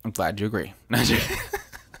 I'm glad you agree. That's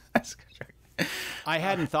good. I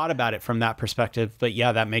hadn't thought about it from that perspective, but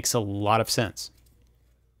yeah, that makes a lot of sense.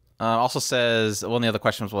 Also says, one of the other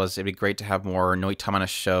questions was, it'd be great to have more Noitamana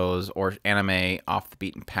shows or anime off the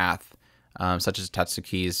beaten path, such as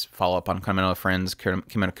Tatsuki's follow-up on Kameno Friends,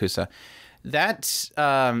 Kimeno Kusa. That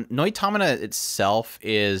Noitamana itself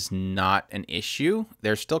is not an issue.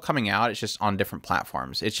 They're still coming out. It's just on different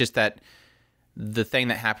platforms. It's just that the thing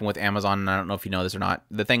that happened with Amazon, and I don't know if you know this or not,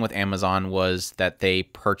 the thing with Amazon was that they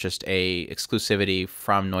purchased a exclusivity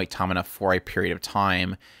from Noitamana for a period of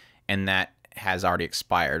time, and that has already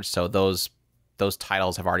expired. So those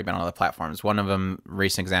titles have already been on other platforms. One of them,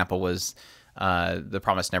 recent example, was The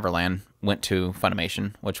Promised Neverland went to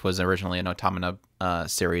Funimation, which was originally a Noitamana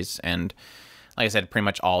series. And like I said, pretty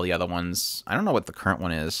much all the other ones, I don't know what the current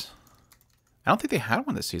one is. I don't think they had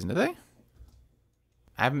one this season, did they?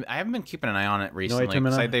 I haven't been keeping an eye on it recently.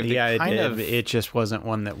 It just wasn't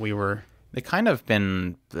one that we were. They kind of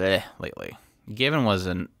been bleh lately. Given was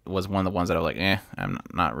one of the ones that I was like, I'm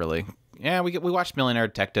not really Yeah, we watched Millionaire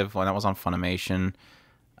Detective when that was on Funimation.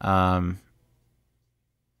 So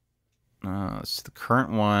the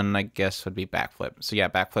current one, I guess, would be Backflip. So yeah,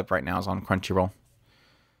 Backflip right now is on Crunchyroll.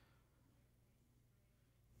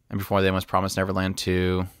 And before them was Promised Neverland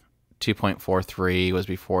 2. 2.43 was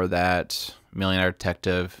before that. Millionaire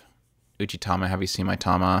Detective. Uchitama, Have You Seen My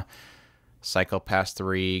Tama? Psycho-Pass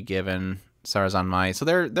 3, Given, Sarazan Mai. So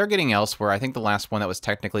they're getting elsewhere. I think the last one that was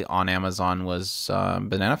technically on Amazon was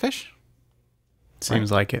Banana Fish.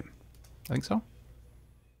 Seems like it. I think so.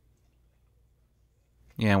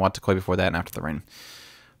 Yeah, Watakoi before that and After the Rain.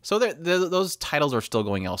 So those titles are still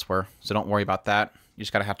going elsewhere, so don't worry about that. You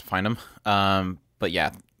just gotta have to find them. But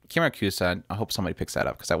yeah, Kimura-Kusa, I hope somebody picks that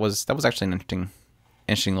up because that was actually an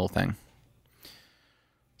interesting little thing.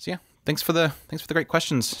 So yeah, thanks for the great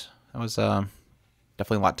questions. That was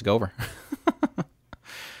definitely a lot to go over.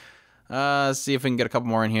 Let's see if we can get a couple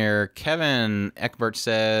more in here. Kevin Eberhart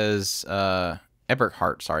says,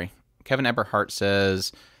 Kevin Eberhart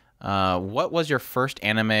says, what was your first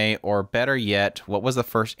anime, or better yet, what was the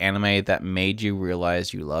first anime that made you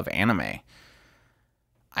realize you love anime?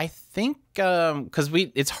 I think because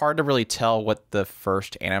it's hard to really tell what the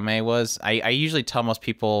first anime was. I usually tell most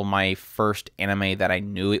people my first anime that I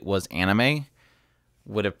knew it was anime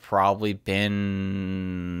would have probably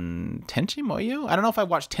been Tenchi Muyo. I don't know if I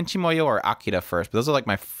watched Tenchi Muyo or Akira first, but those are like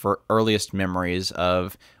my earliest memories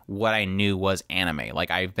of what I knew was anime. Like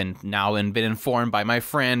I've been informed by my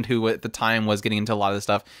friend who at the time was getting into a lot of this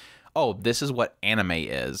stuff. Oh, this is what anime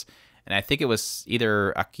is. And I think it was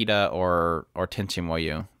either Akira or Tenchi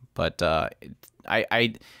Muyo. But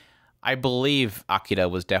I believe Akira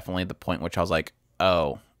was definitely the point which I was like,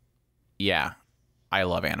 oh, yeah, I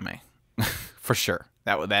love anime. For sure.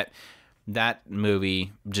 That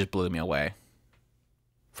movie just blew me away.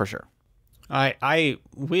 For sure.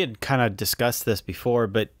 We had kind of discussed this before,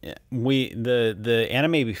 but the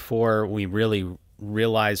anime before we really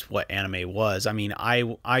realized what anime was. I mean,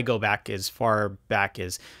 I go back as far back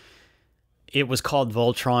as it was called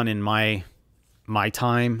Voltron in my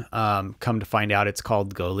time. Come to find out, it's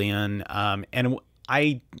called Goleon. And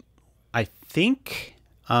I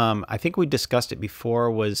think we discussed it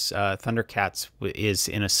before. Was Thundercats is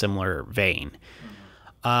in a similar vein.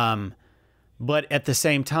 But at the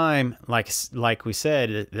same time, like we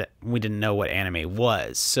said, that we didn't know what anime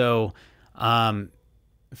was. So,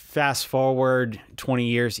 fast forward 20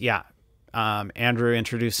 years, Andrew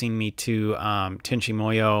introducing me to Tenchi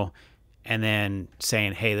Muyo, and then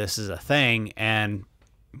saying, "Hey, this is a thing," and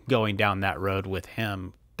going down that road with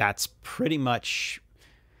him. That's pretty much.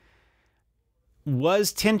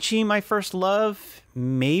 Was Tenchi my first love?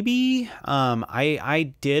 Maybe.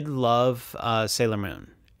 I did love Sailor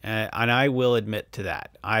Moon. And I will admit to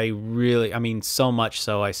that. So much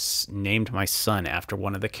so I named my son after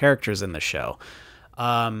one of the characters in the show.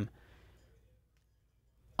 I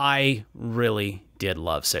really did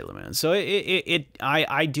love Sailor Moon. So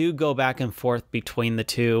I do go back and forth between the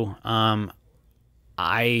two.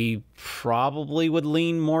 I probably would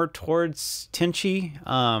lean more towards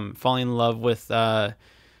Tenchi, falling in love with a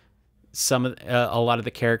lot of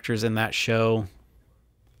the characters in that show.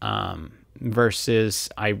 Versus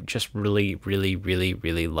I just really, really, really,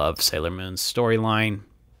 really love Sailor Moon's storyline.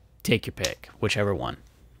 Take your pick, whichever one.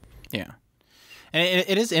 Yeah. And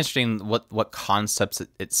it is interesting what concepts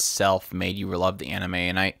itself made you love the anime.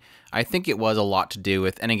 And I think it was a lot to do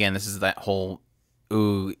with, and again, this is that whole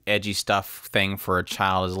edgy stuff thing for a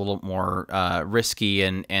child is a little more risky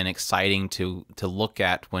and exciting to look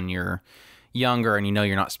at when you're younger and you know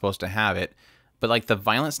you're not supposed to have it. But like the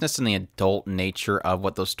violenceness and the adult nature of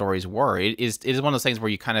what those stories were, it is one of those things where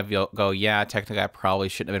you kind of go, yeah, technically I probably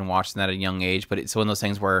shouldn't have been watching that at a young age, but it's one of those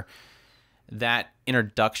things where that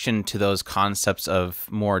introduction to those concepts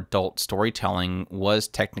of more adult storytelling was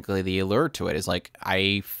technically the allure to it. Is like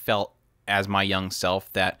I felt as my young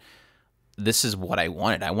self that this is what I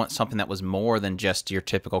wanted. I want something that was more than just your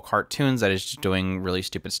typical cartoons that is just doing really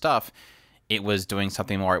stupid stuff. It was doing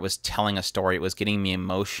something more. It was telling a story. It was getting me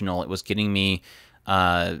emotional. It was getting me,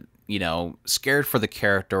 scared for the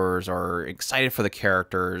characters or excited for the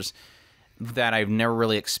characters that I've never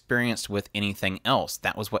really experienced with anything else.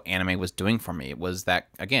 That was what anime was doing for me. It was that,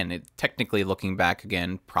 again, technically looking back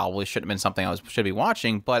again, probably shouldn't have been something I should be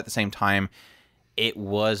watching, but at the same time, it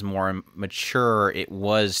was more mature. It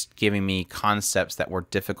was giving me concepts that were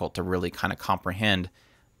difficult to really kind of comprehend,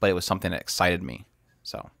 but it was something that excited me.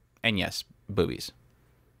 So, and yes, boobies.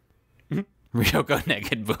 Ryoko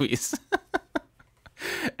naked boobies.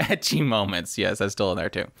 Etchy moments. Yes, that's still in there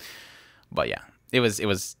too. But yeah.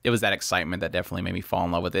 that excitement that definitely made me fall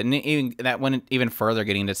in love with it, and even that went even further,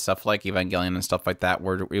 getting into stuff like Evangelion and stuff like that,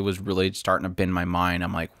 where it was really starting to bend my mind.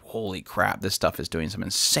 I'm like, holy crap, this stuff is doing some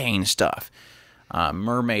insane stuff.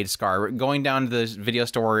 Mermaid Scar, going down to the video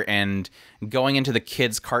store and going into the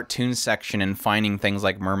kids cartoon section and finding things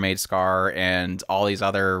like Mermaid Scar and all these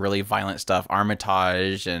other really violent stuff,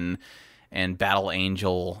 Armitage and Battle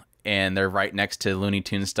Angel, and they're right next to Looney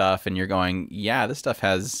Tunes stuff, and you're going, yeah, this stuff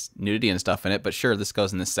has nudity and stuff in it, but sure, this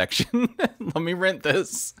goes in this section. Let me rent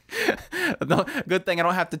this. Good thing I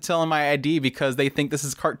don't have to tell them my ID because they think this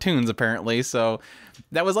is cartoons, apparently. So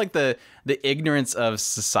that was like the ignorance of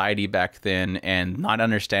society back then, and not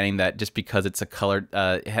understanding that just because it's a colored,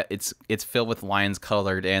 it's filled with lines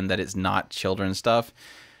colored and that it's not children's stuff,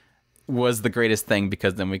 was the greatest thing,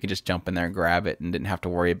 because then we could just jump in there and grab it and didn't have to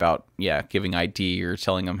worry about giving ID or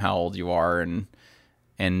telling them how old you are and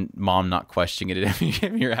mom not questioning it if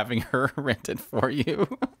you're having her rent it for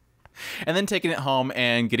you. And then taking it home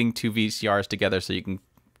and getting 2 VCRs together so you can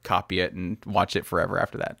copy it and watch it forever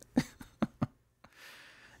after that.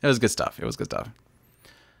 It was good stuff.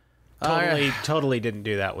 Totally didn't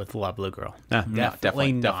do that with La Blue Girl. No,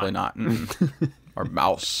 definitely not. Or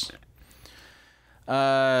Mouse.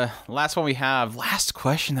 Last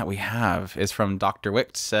question that we have is from Dr.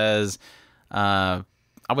 Wick. Says, I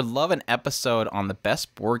would love an episode on the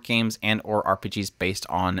best board games and or RPGs based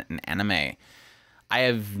on an anime. I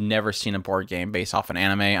have never seen a board game based off an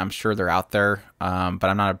anime. I'm sure they're out there, but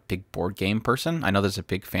I'm not a big board game person. I know there's a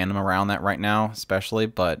big fandom around that right now, especially,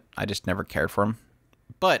 but I just never cared for them.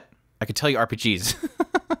 But I could tell you RPGs.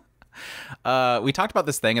 We talked about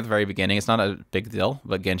this thing at the very beginning. It's not a big deal,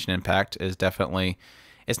 but Genshin Impact is definitely...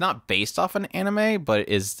 It's not based off an anime, but it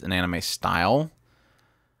is an anime style.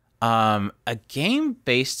 A game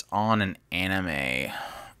based on an anime...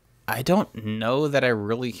 I don't know that I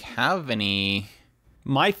really have any...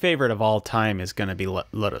 My favorite of all time is going to be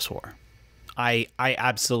Lotus War. I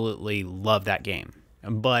absolutely love that game.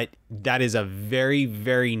 But that is a very,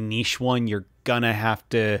 very niche one. You're going to have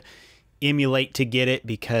to emulate to get it,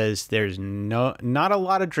 because there's not a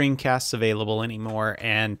lot of Dreamcasts available anymore,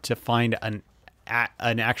 and to find an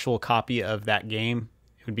actual copy of that game,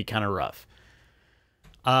 it would be kind of rough.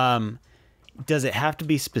 Does it have to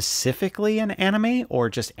be specifically an anime or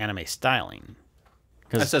just anime styling?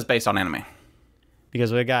 It says based on anime.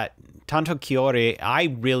 Because we got Tanto Kyore.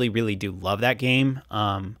 I really, really do love that game.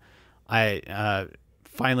 I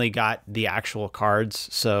finally got the actual cards,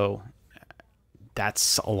 so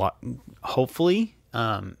that's a lot. Hopefully,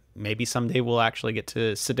 maybe someday we'll actually get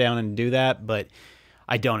to sit down and do that, but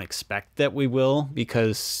I don't expect that we will,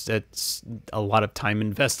 because it's a lot of time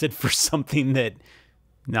invested for something that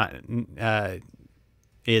not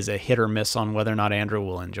is a hit or miss on whether or not Andrew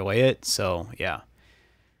will enjoy it. So yeah.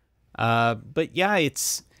 But yeah,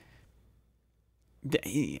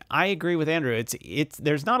 I agree with Andrew.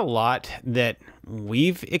 There's not a lot that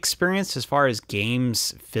we've experienced as far as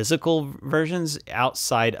games, physical versions,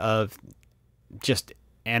 outside of just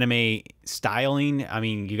anime styling. I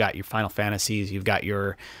mean, you got your Final Fantasies, you've got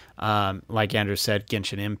your, like Andrew said,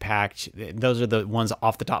 Genshin Impact. Those are the ones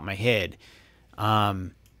off the top of my head.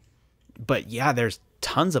 But yeah, there's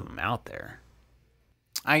tons of them out there.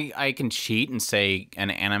 I can cheat and say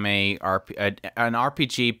an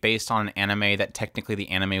RPG based on an anime that technically the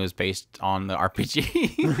anime was based on the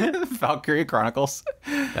RPG. Valkyria Chronicles.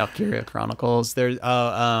 There's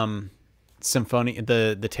Symphony,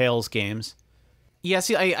 the Tales games. Yeah,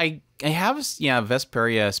 see, I have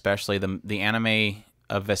Vesperia, especially the anime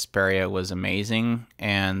of Vesperia was amazing,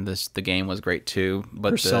 and the game was great too.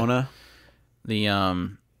 But Persona.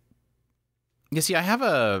 I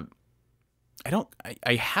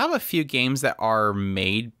have a few games that are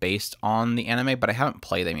made based on the anime, but I haven't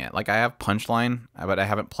played them yet. Like, I have Punchline, but I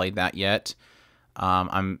haven't played that yet.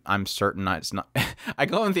 I'm certain it's not. I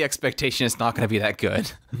go with the expectation it's not going to be that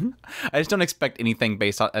good. Mm-hmm. I just don't expect anything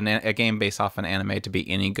based on a game based off an anime to be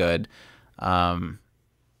any good.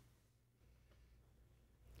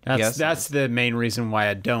 That's the main reason why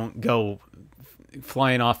I don't go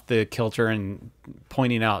flying off the kilter and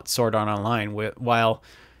pointing out Sword Art Online. While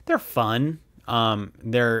they're fun,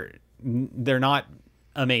 they're not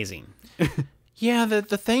amazing. Yeah,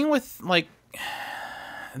 the thing with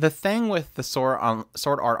the Sword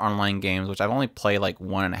Art Online games, which I've only played like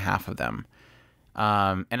 1.5 of them,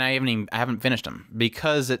 and I haven't finished them,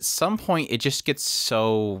 because at some point it just gets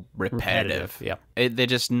so repetitive. Yeah,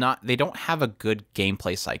 they don't have a good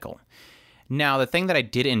gameplay cycle. Now, the thing that I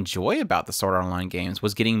did enjoy about the Sword Art Online games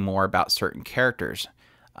was getting more about certain characters.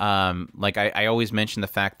 Like I always mention the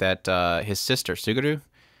fact that his sister Suguru,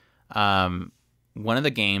 one of the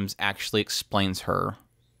games actually explains her.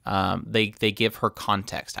 They give her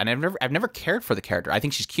context. And I've never cared for the character. I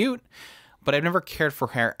think she's cute, but I've never cared for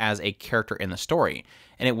her as a character in the story.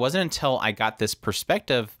 And it wasn't until I got this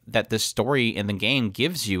perspective that this story in the game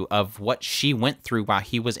gives you of what she went through while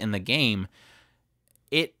he was in the game.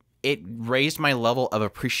 It raised my level of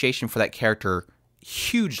appreciation for that character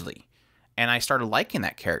hugely. And I started liking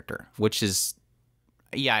that character, which is,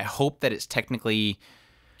 yeah, I hope that it's technically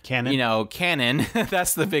Canon. Canon.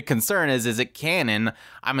 That's the big concern is it canon?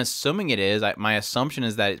 I'm assuming it is. My assumption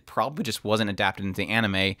is that it probably just wasn't adapted into the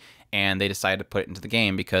anime and they decided to put it into the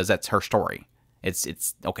game because that's her story.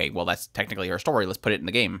 It's okay, well, that's technically her story. Let's put it in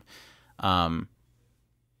the game. But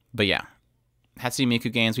yeah. Hatsune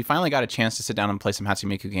Miku games. We finally got a chance to sit down and play some Hatsune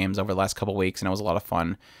Miku games over the last couple weeks, and it was a lot of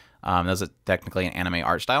fun. That was technically an anime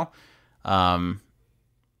art style.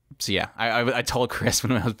 So yeah, I told Chris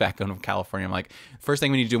when I was back in California, I'm like, first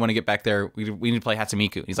thing we need to do when I get back there, we need to play Hatsune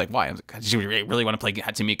Miku. He's like, why? I was like, do you really want to play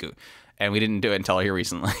Hatsune Miku? And we didn't do it until here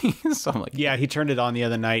recently. So I'm like, yeah, he turned it on the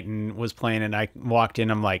other night and was playing, and I walked in.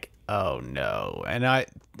 I'm like, oh no, and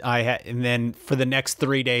and then for the next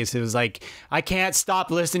 3 days, it was like, I can't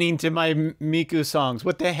stop listening to my Miku songs.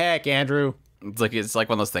 What the heck, Andrew? It's like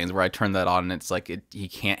one of those things where I turn that on and it's like he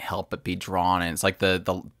can't help but be drawn, and it's like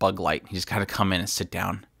the bug light. He just gotta come in and sit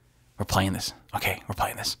down. We're playing this. Okay, we're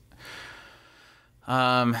playing this.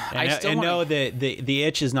 I still know that the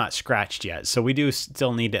itch is not scratched yet, so we do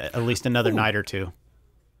still need at least another night or two.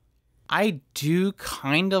 I do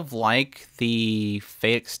kind of like the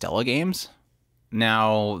Fate Stella games.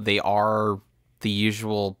 Now, they are the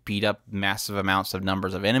usual beat up massive amounts of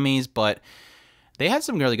numbers of enemies, but they had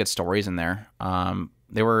some really good stories in there.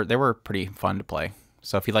 They were pretty fun to play.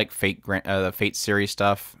 So if you like the Fate series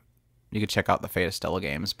stuff, you could check out the Fate Stella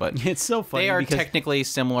games. But it's so funny. They are technically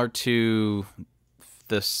similar to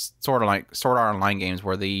the Sword Art Online games,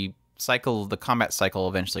 where the combat cycle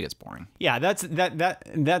eventually gets boring. Yeah, that's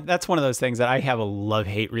one of those things that I have a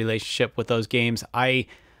love-hate relationship with those games.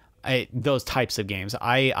 Those types of games.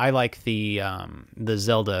 I like the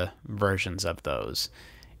Zelda versions of those,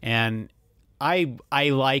 and I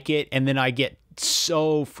like it, and then I get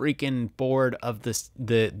so freaking bored of the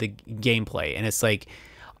gameplay, and it's like,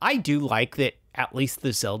 I do like that at least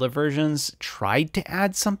the Zelda versions tried to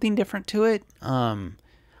add something different to it.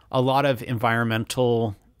 A lot of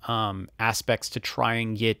environmental aspects to try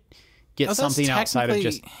and get something outside of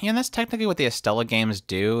just... Yeah, and that's technically what the Estella games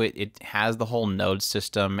do. It has the whole node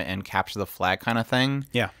system and capture the flag kind of thing.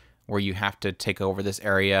 Yeah. Where you have to take over this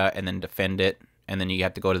area and then defend it, and then you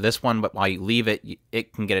have to go to this one, but while you leave it,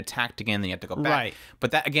 it can get attacked again, then you have to go back. Right.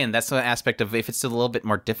 But that, again, that's the aspect of if it's a little bit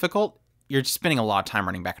more difficult, you're just spending a lot of time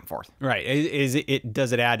running back and forth. Right.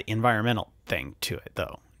 Does it add environmental thing to it,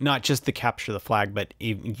 though? Not just the capture the flag, but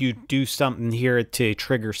if you do something here to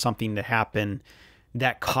trigger something to happen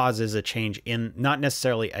that causes a change in, not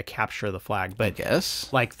necessarily a capture of the flag, but I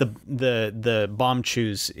guess like the bomb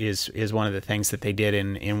choose is one of the things that they did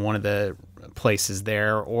in one of the places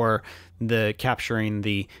there, or the capturing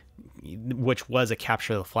which was a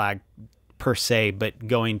capture of the flag per se, but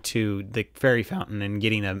going to the fairy fountain and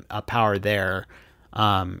getting a power there,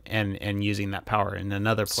 and using that power in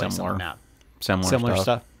another place on the map. Similar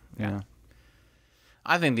stuff. Yeah.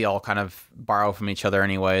 I think they all kind of borrow from each other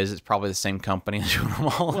anyways. It's probably the same company doing them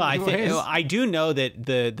all. Well, I do know that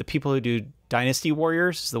the people who do Dynasty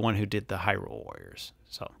Warriors is the one who did the Hyrule Warriors.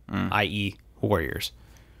 So, i.e. Warriors.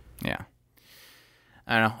 Yeah.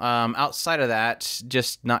 I don't know. Outside of that,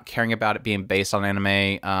 just not caring about it being based on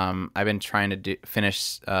anime, I've been trying to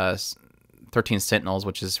finish 13 Sentinels,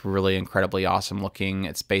 which is really incredibly awesome looking.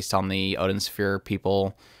 It's based on the Odin Sphere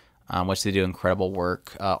people, which they do incredible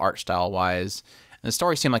work art style wise. And the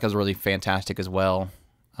story seemed like it was really fantastic as well.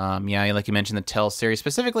 Yeah, like you mentioned, the Tales series.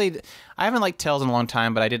 Specifically, I haven't liked Tales in a long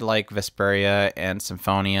time, but I did like Vesperia and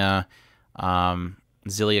Symphonia.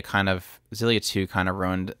 Xillia 2 kind of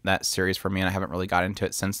ruined that series for me, and I haven't really got into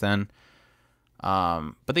it since then.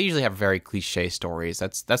 But they usually have very cliche stories.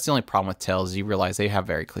 That's the only problem with Tales. You realize they have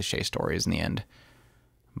very cliche stories in the end.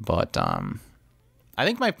 But I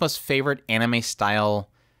think my most favorite anime style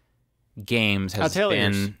games has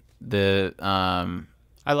been the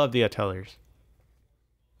I love the Ateliers.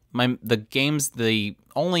 The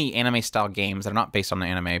only anime style games that are not based on the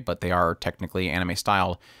anime, but they are technically anime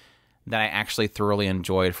style, that I actually thoroughly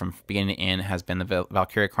enjoyed from beginning to end has been the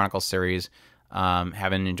Valkyria Chronicles series. Have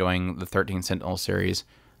been enjoying the 13 Sentinel series.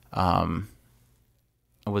 What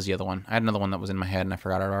was the other one? I had another one that was in my head and I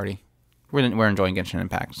forgot it already. We're enjoying Genshin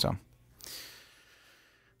Impact, so.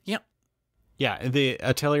 Yeah, the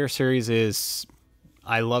Atelier series is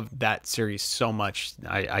I love that series so much.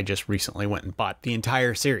 I just recently went and bought the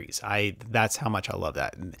entire series. That's how much I love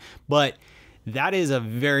that. But that is a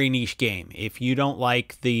very niche game. If you don't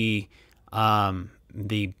like the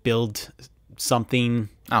build something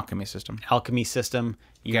alchemy system,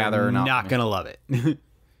 you're not gonna love it.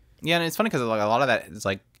 Yeah, and it's funny because like a lot of that is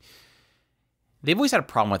like they've always had a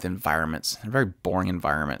problem with environments, very boring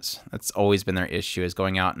environments. That's always been their issue, is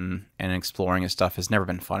going out and exploring and stuff has never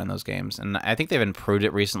been fun in those games. And I think they've improved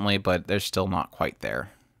it recently, but they're still not quite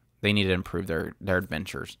there. They need to improve their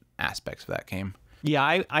adventures aspects of that game.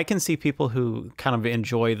 Yeah, I can see people who kind of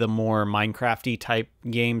enjoy the more Minecraft-y type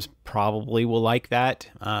games probably will like that,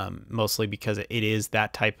 mostly because it is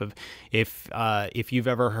that type of... If you've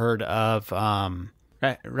ever heard of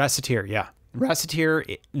Recettear, yeah.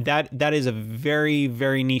 Recettear, that is a very,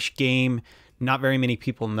 very niche game. Not very many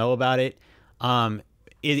people know about it.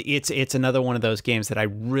 It's another one of those games that I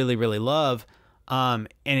really, really love.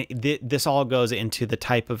 This all goes into the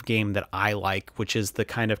type of game that I like, which is the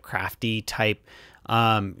kind of crafty type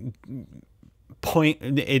point.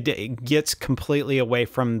 It gets completely away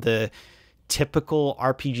from the typical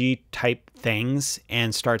RPG type things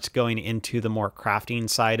and starts going into the more crafting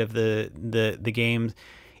side of the game.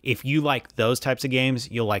 If you like those types of games,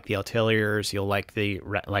 you'll like the Ateliers, you'll like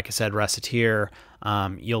like I said, Recettear,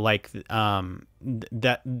 you'll like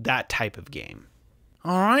that type of game.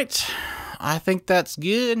 All right, I think that's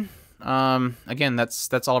good. Again,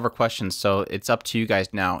 that's all of our questions, so it's up to you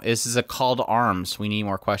guys now. This is a call to arms. We need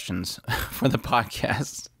more questions for the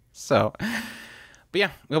podcast. So, but yeah,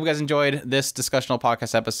 we hope you guys enjoyed this discussional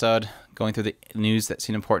podcast episode, going through the news that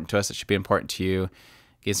seemed important to us, that should be important to you.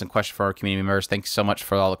 Getting some questions for our community members. Thanks so much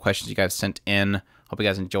for all the questions you guys sent in. Hope you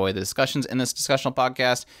guys enjoy the discussions in this discussional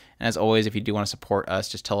podcast. And as always, if you do want to support us,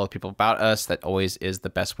 just tell other people about us. That always is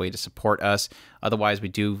the best way to support us. Otherwise, we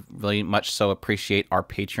do really much so appreciate our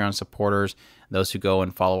Patreon supporters. Those who go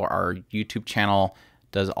and follow our YouTube channel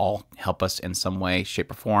does all help us in some way,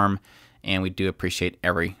 shape, or form. And we do appreciate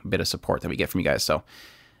every bit of support that we get from you guys. So,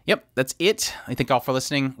 yep, that's it. I thank you all for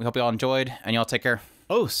listening. We hope you all enjoyed, and y'all take care.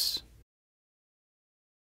 Os.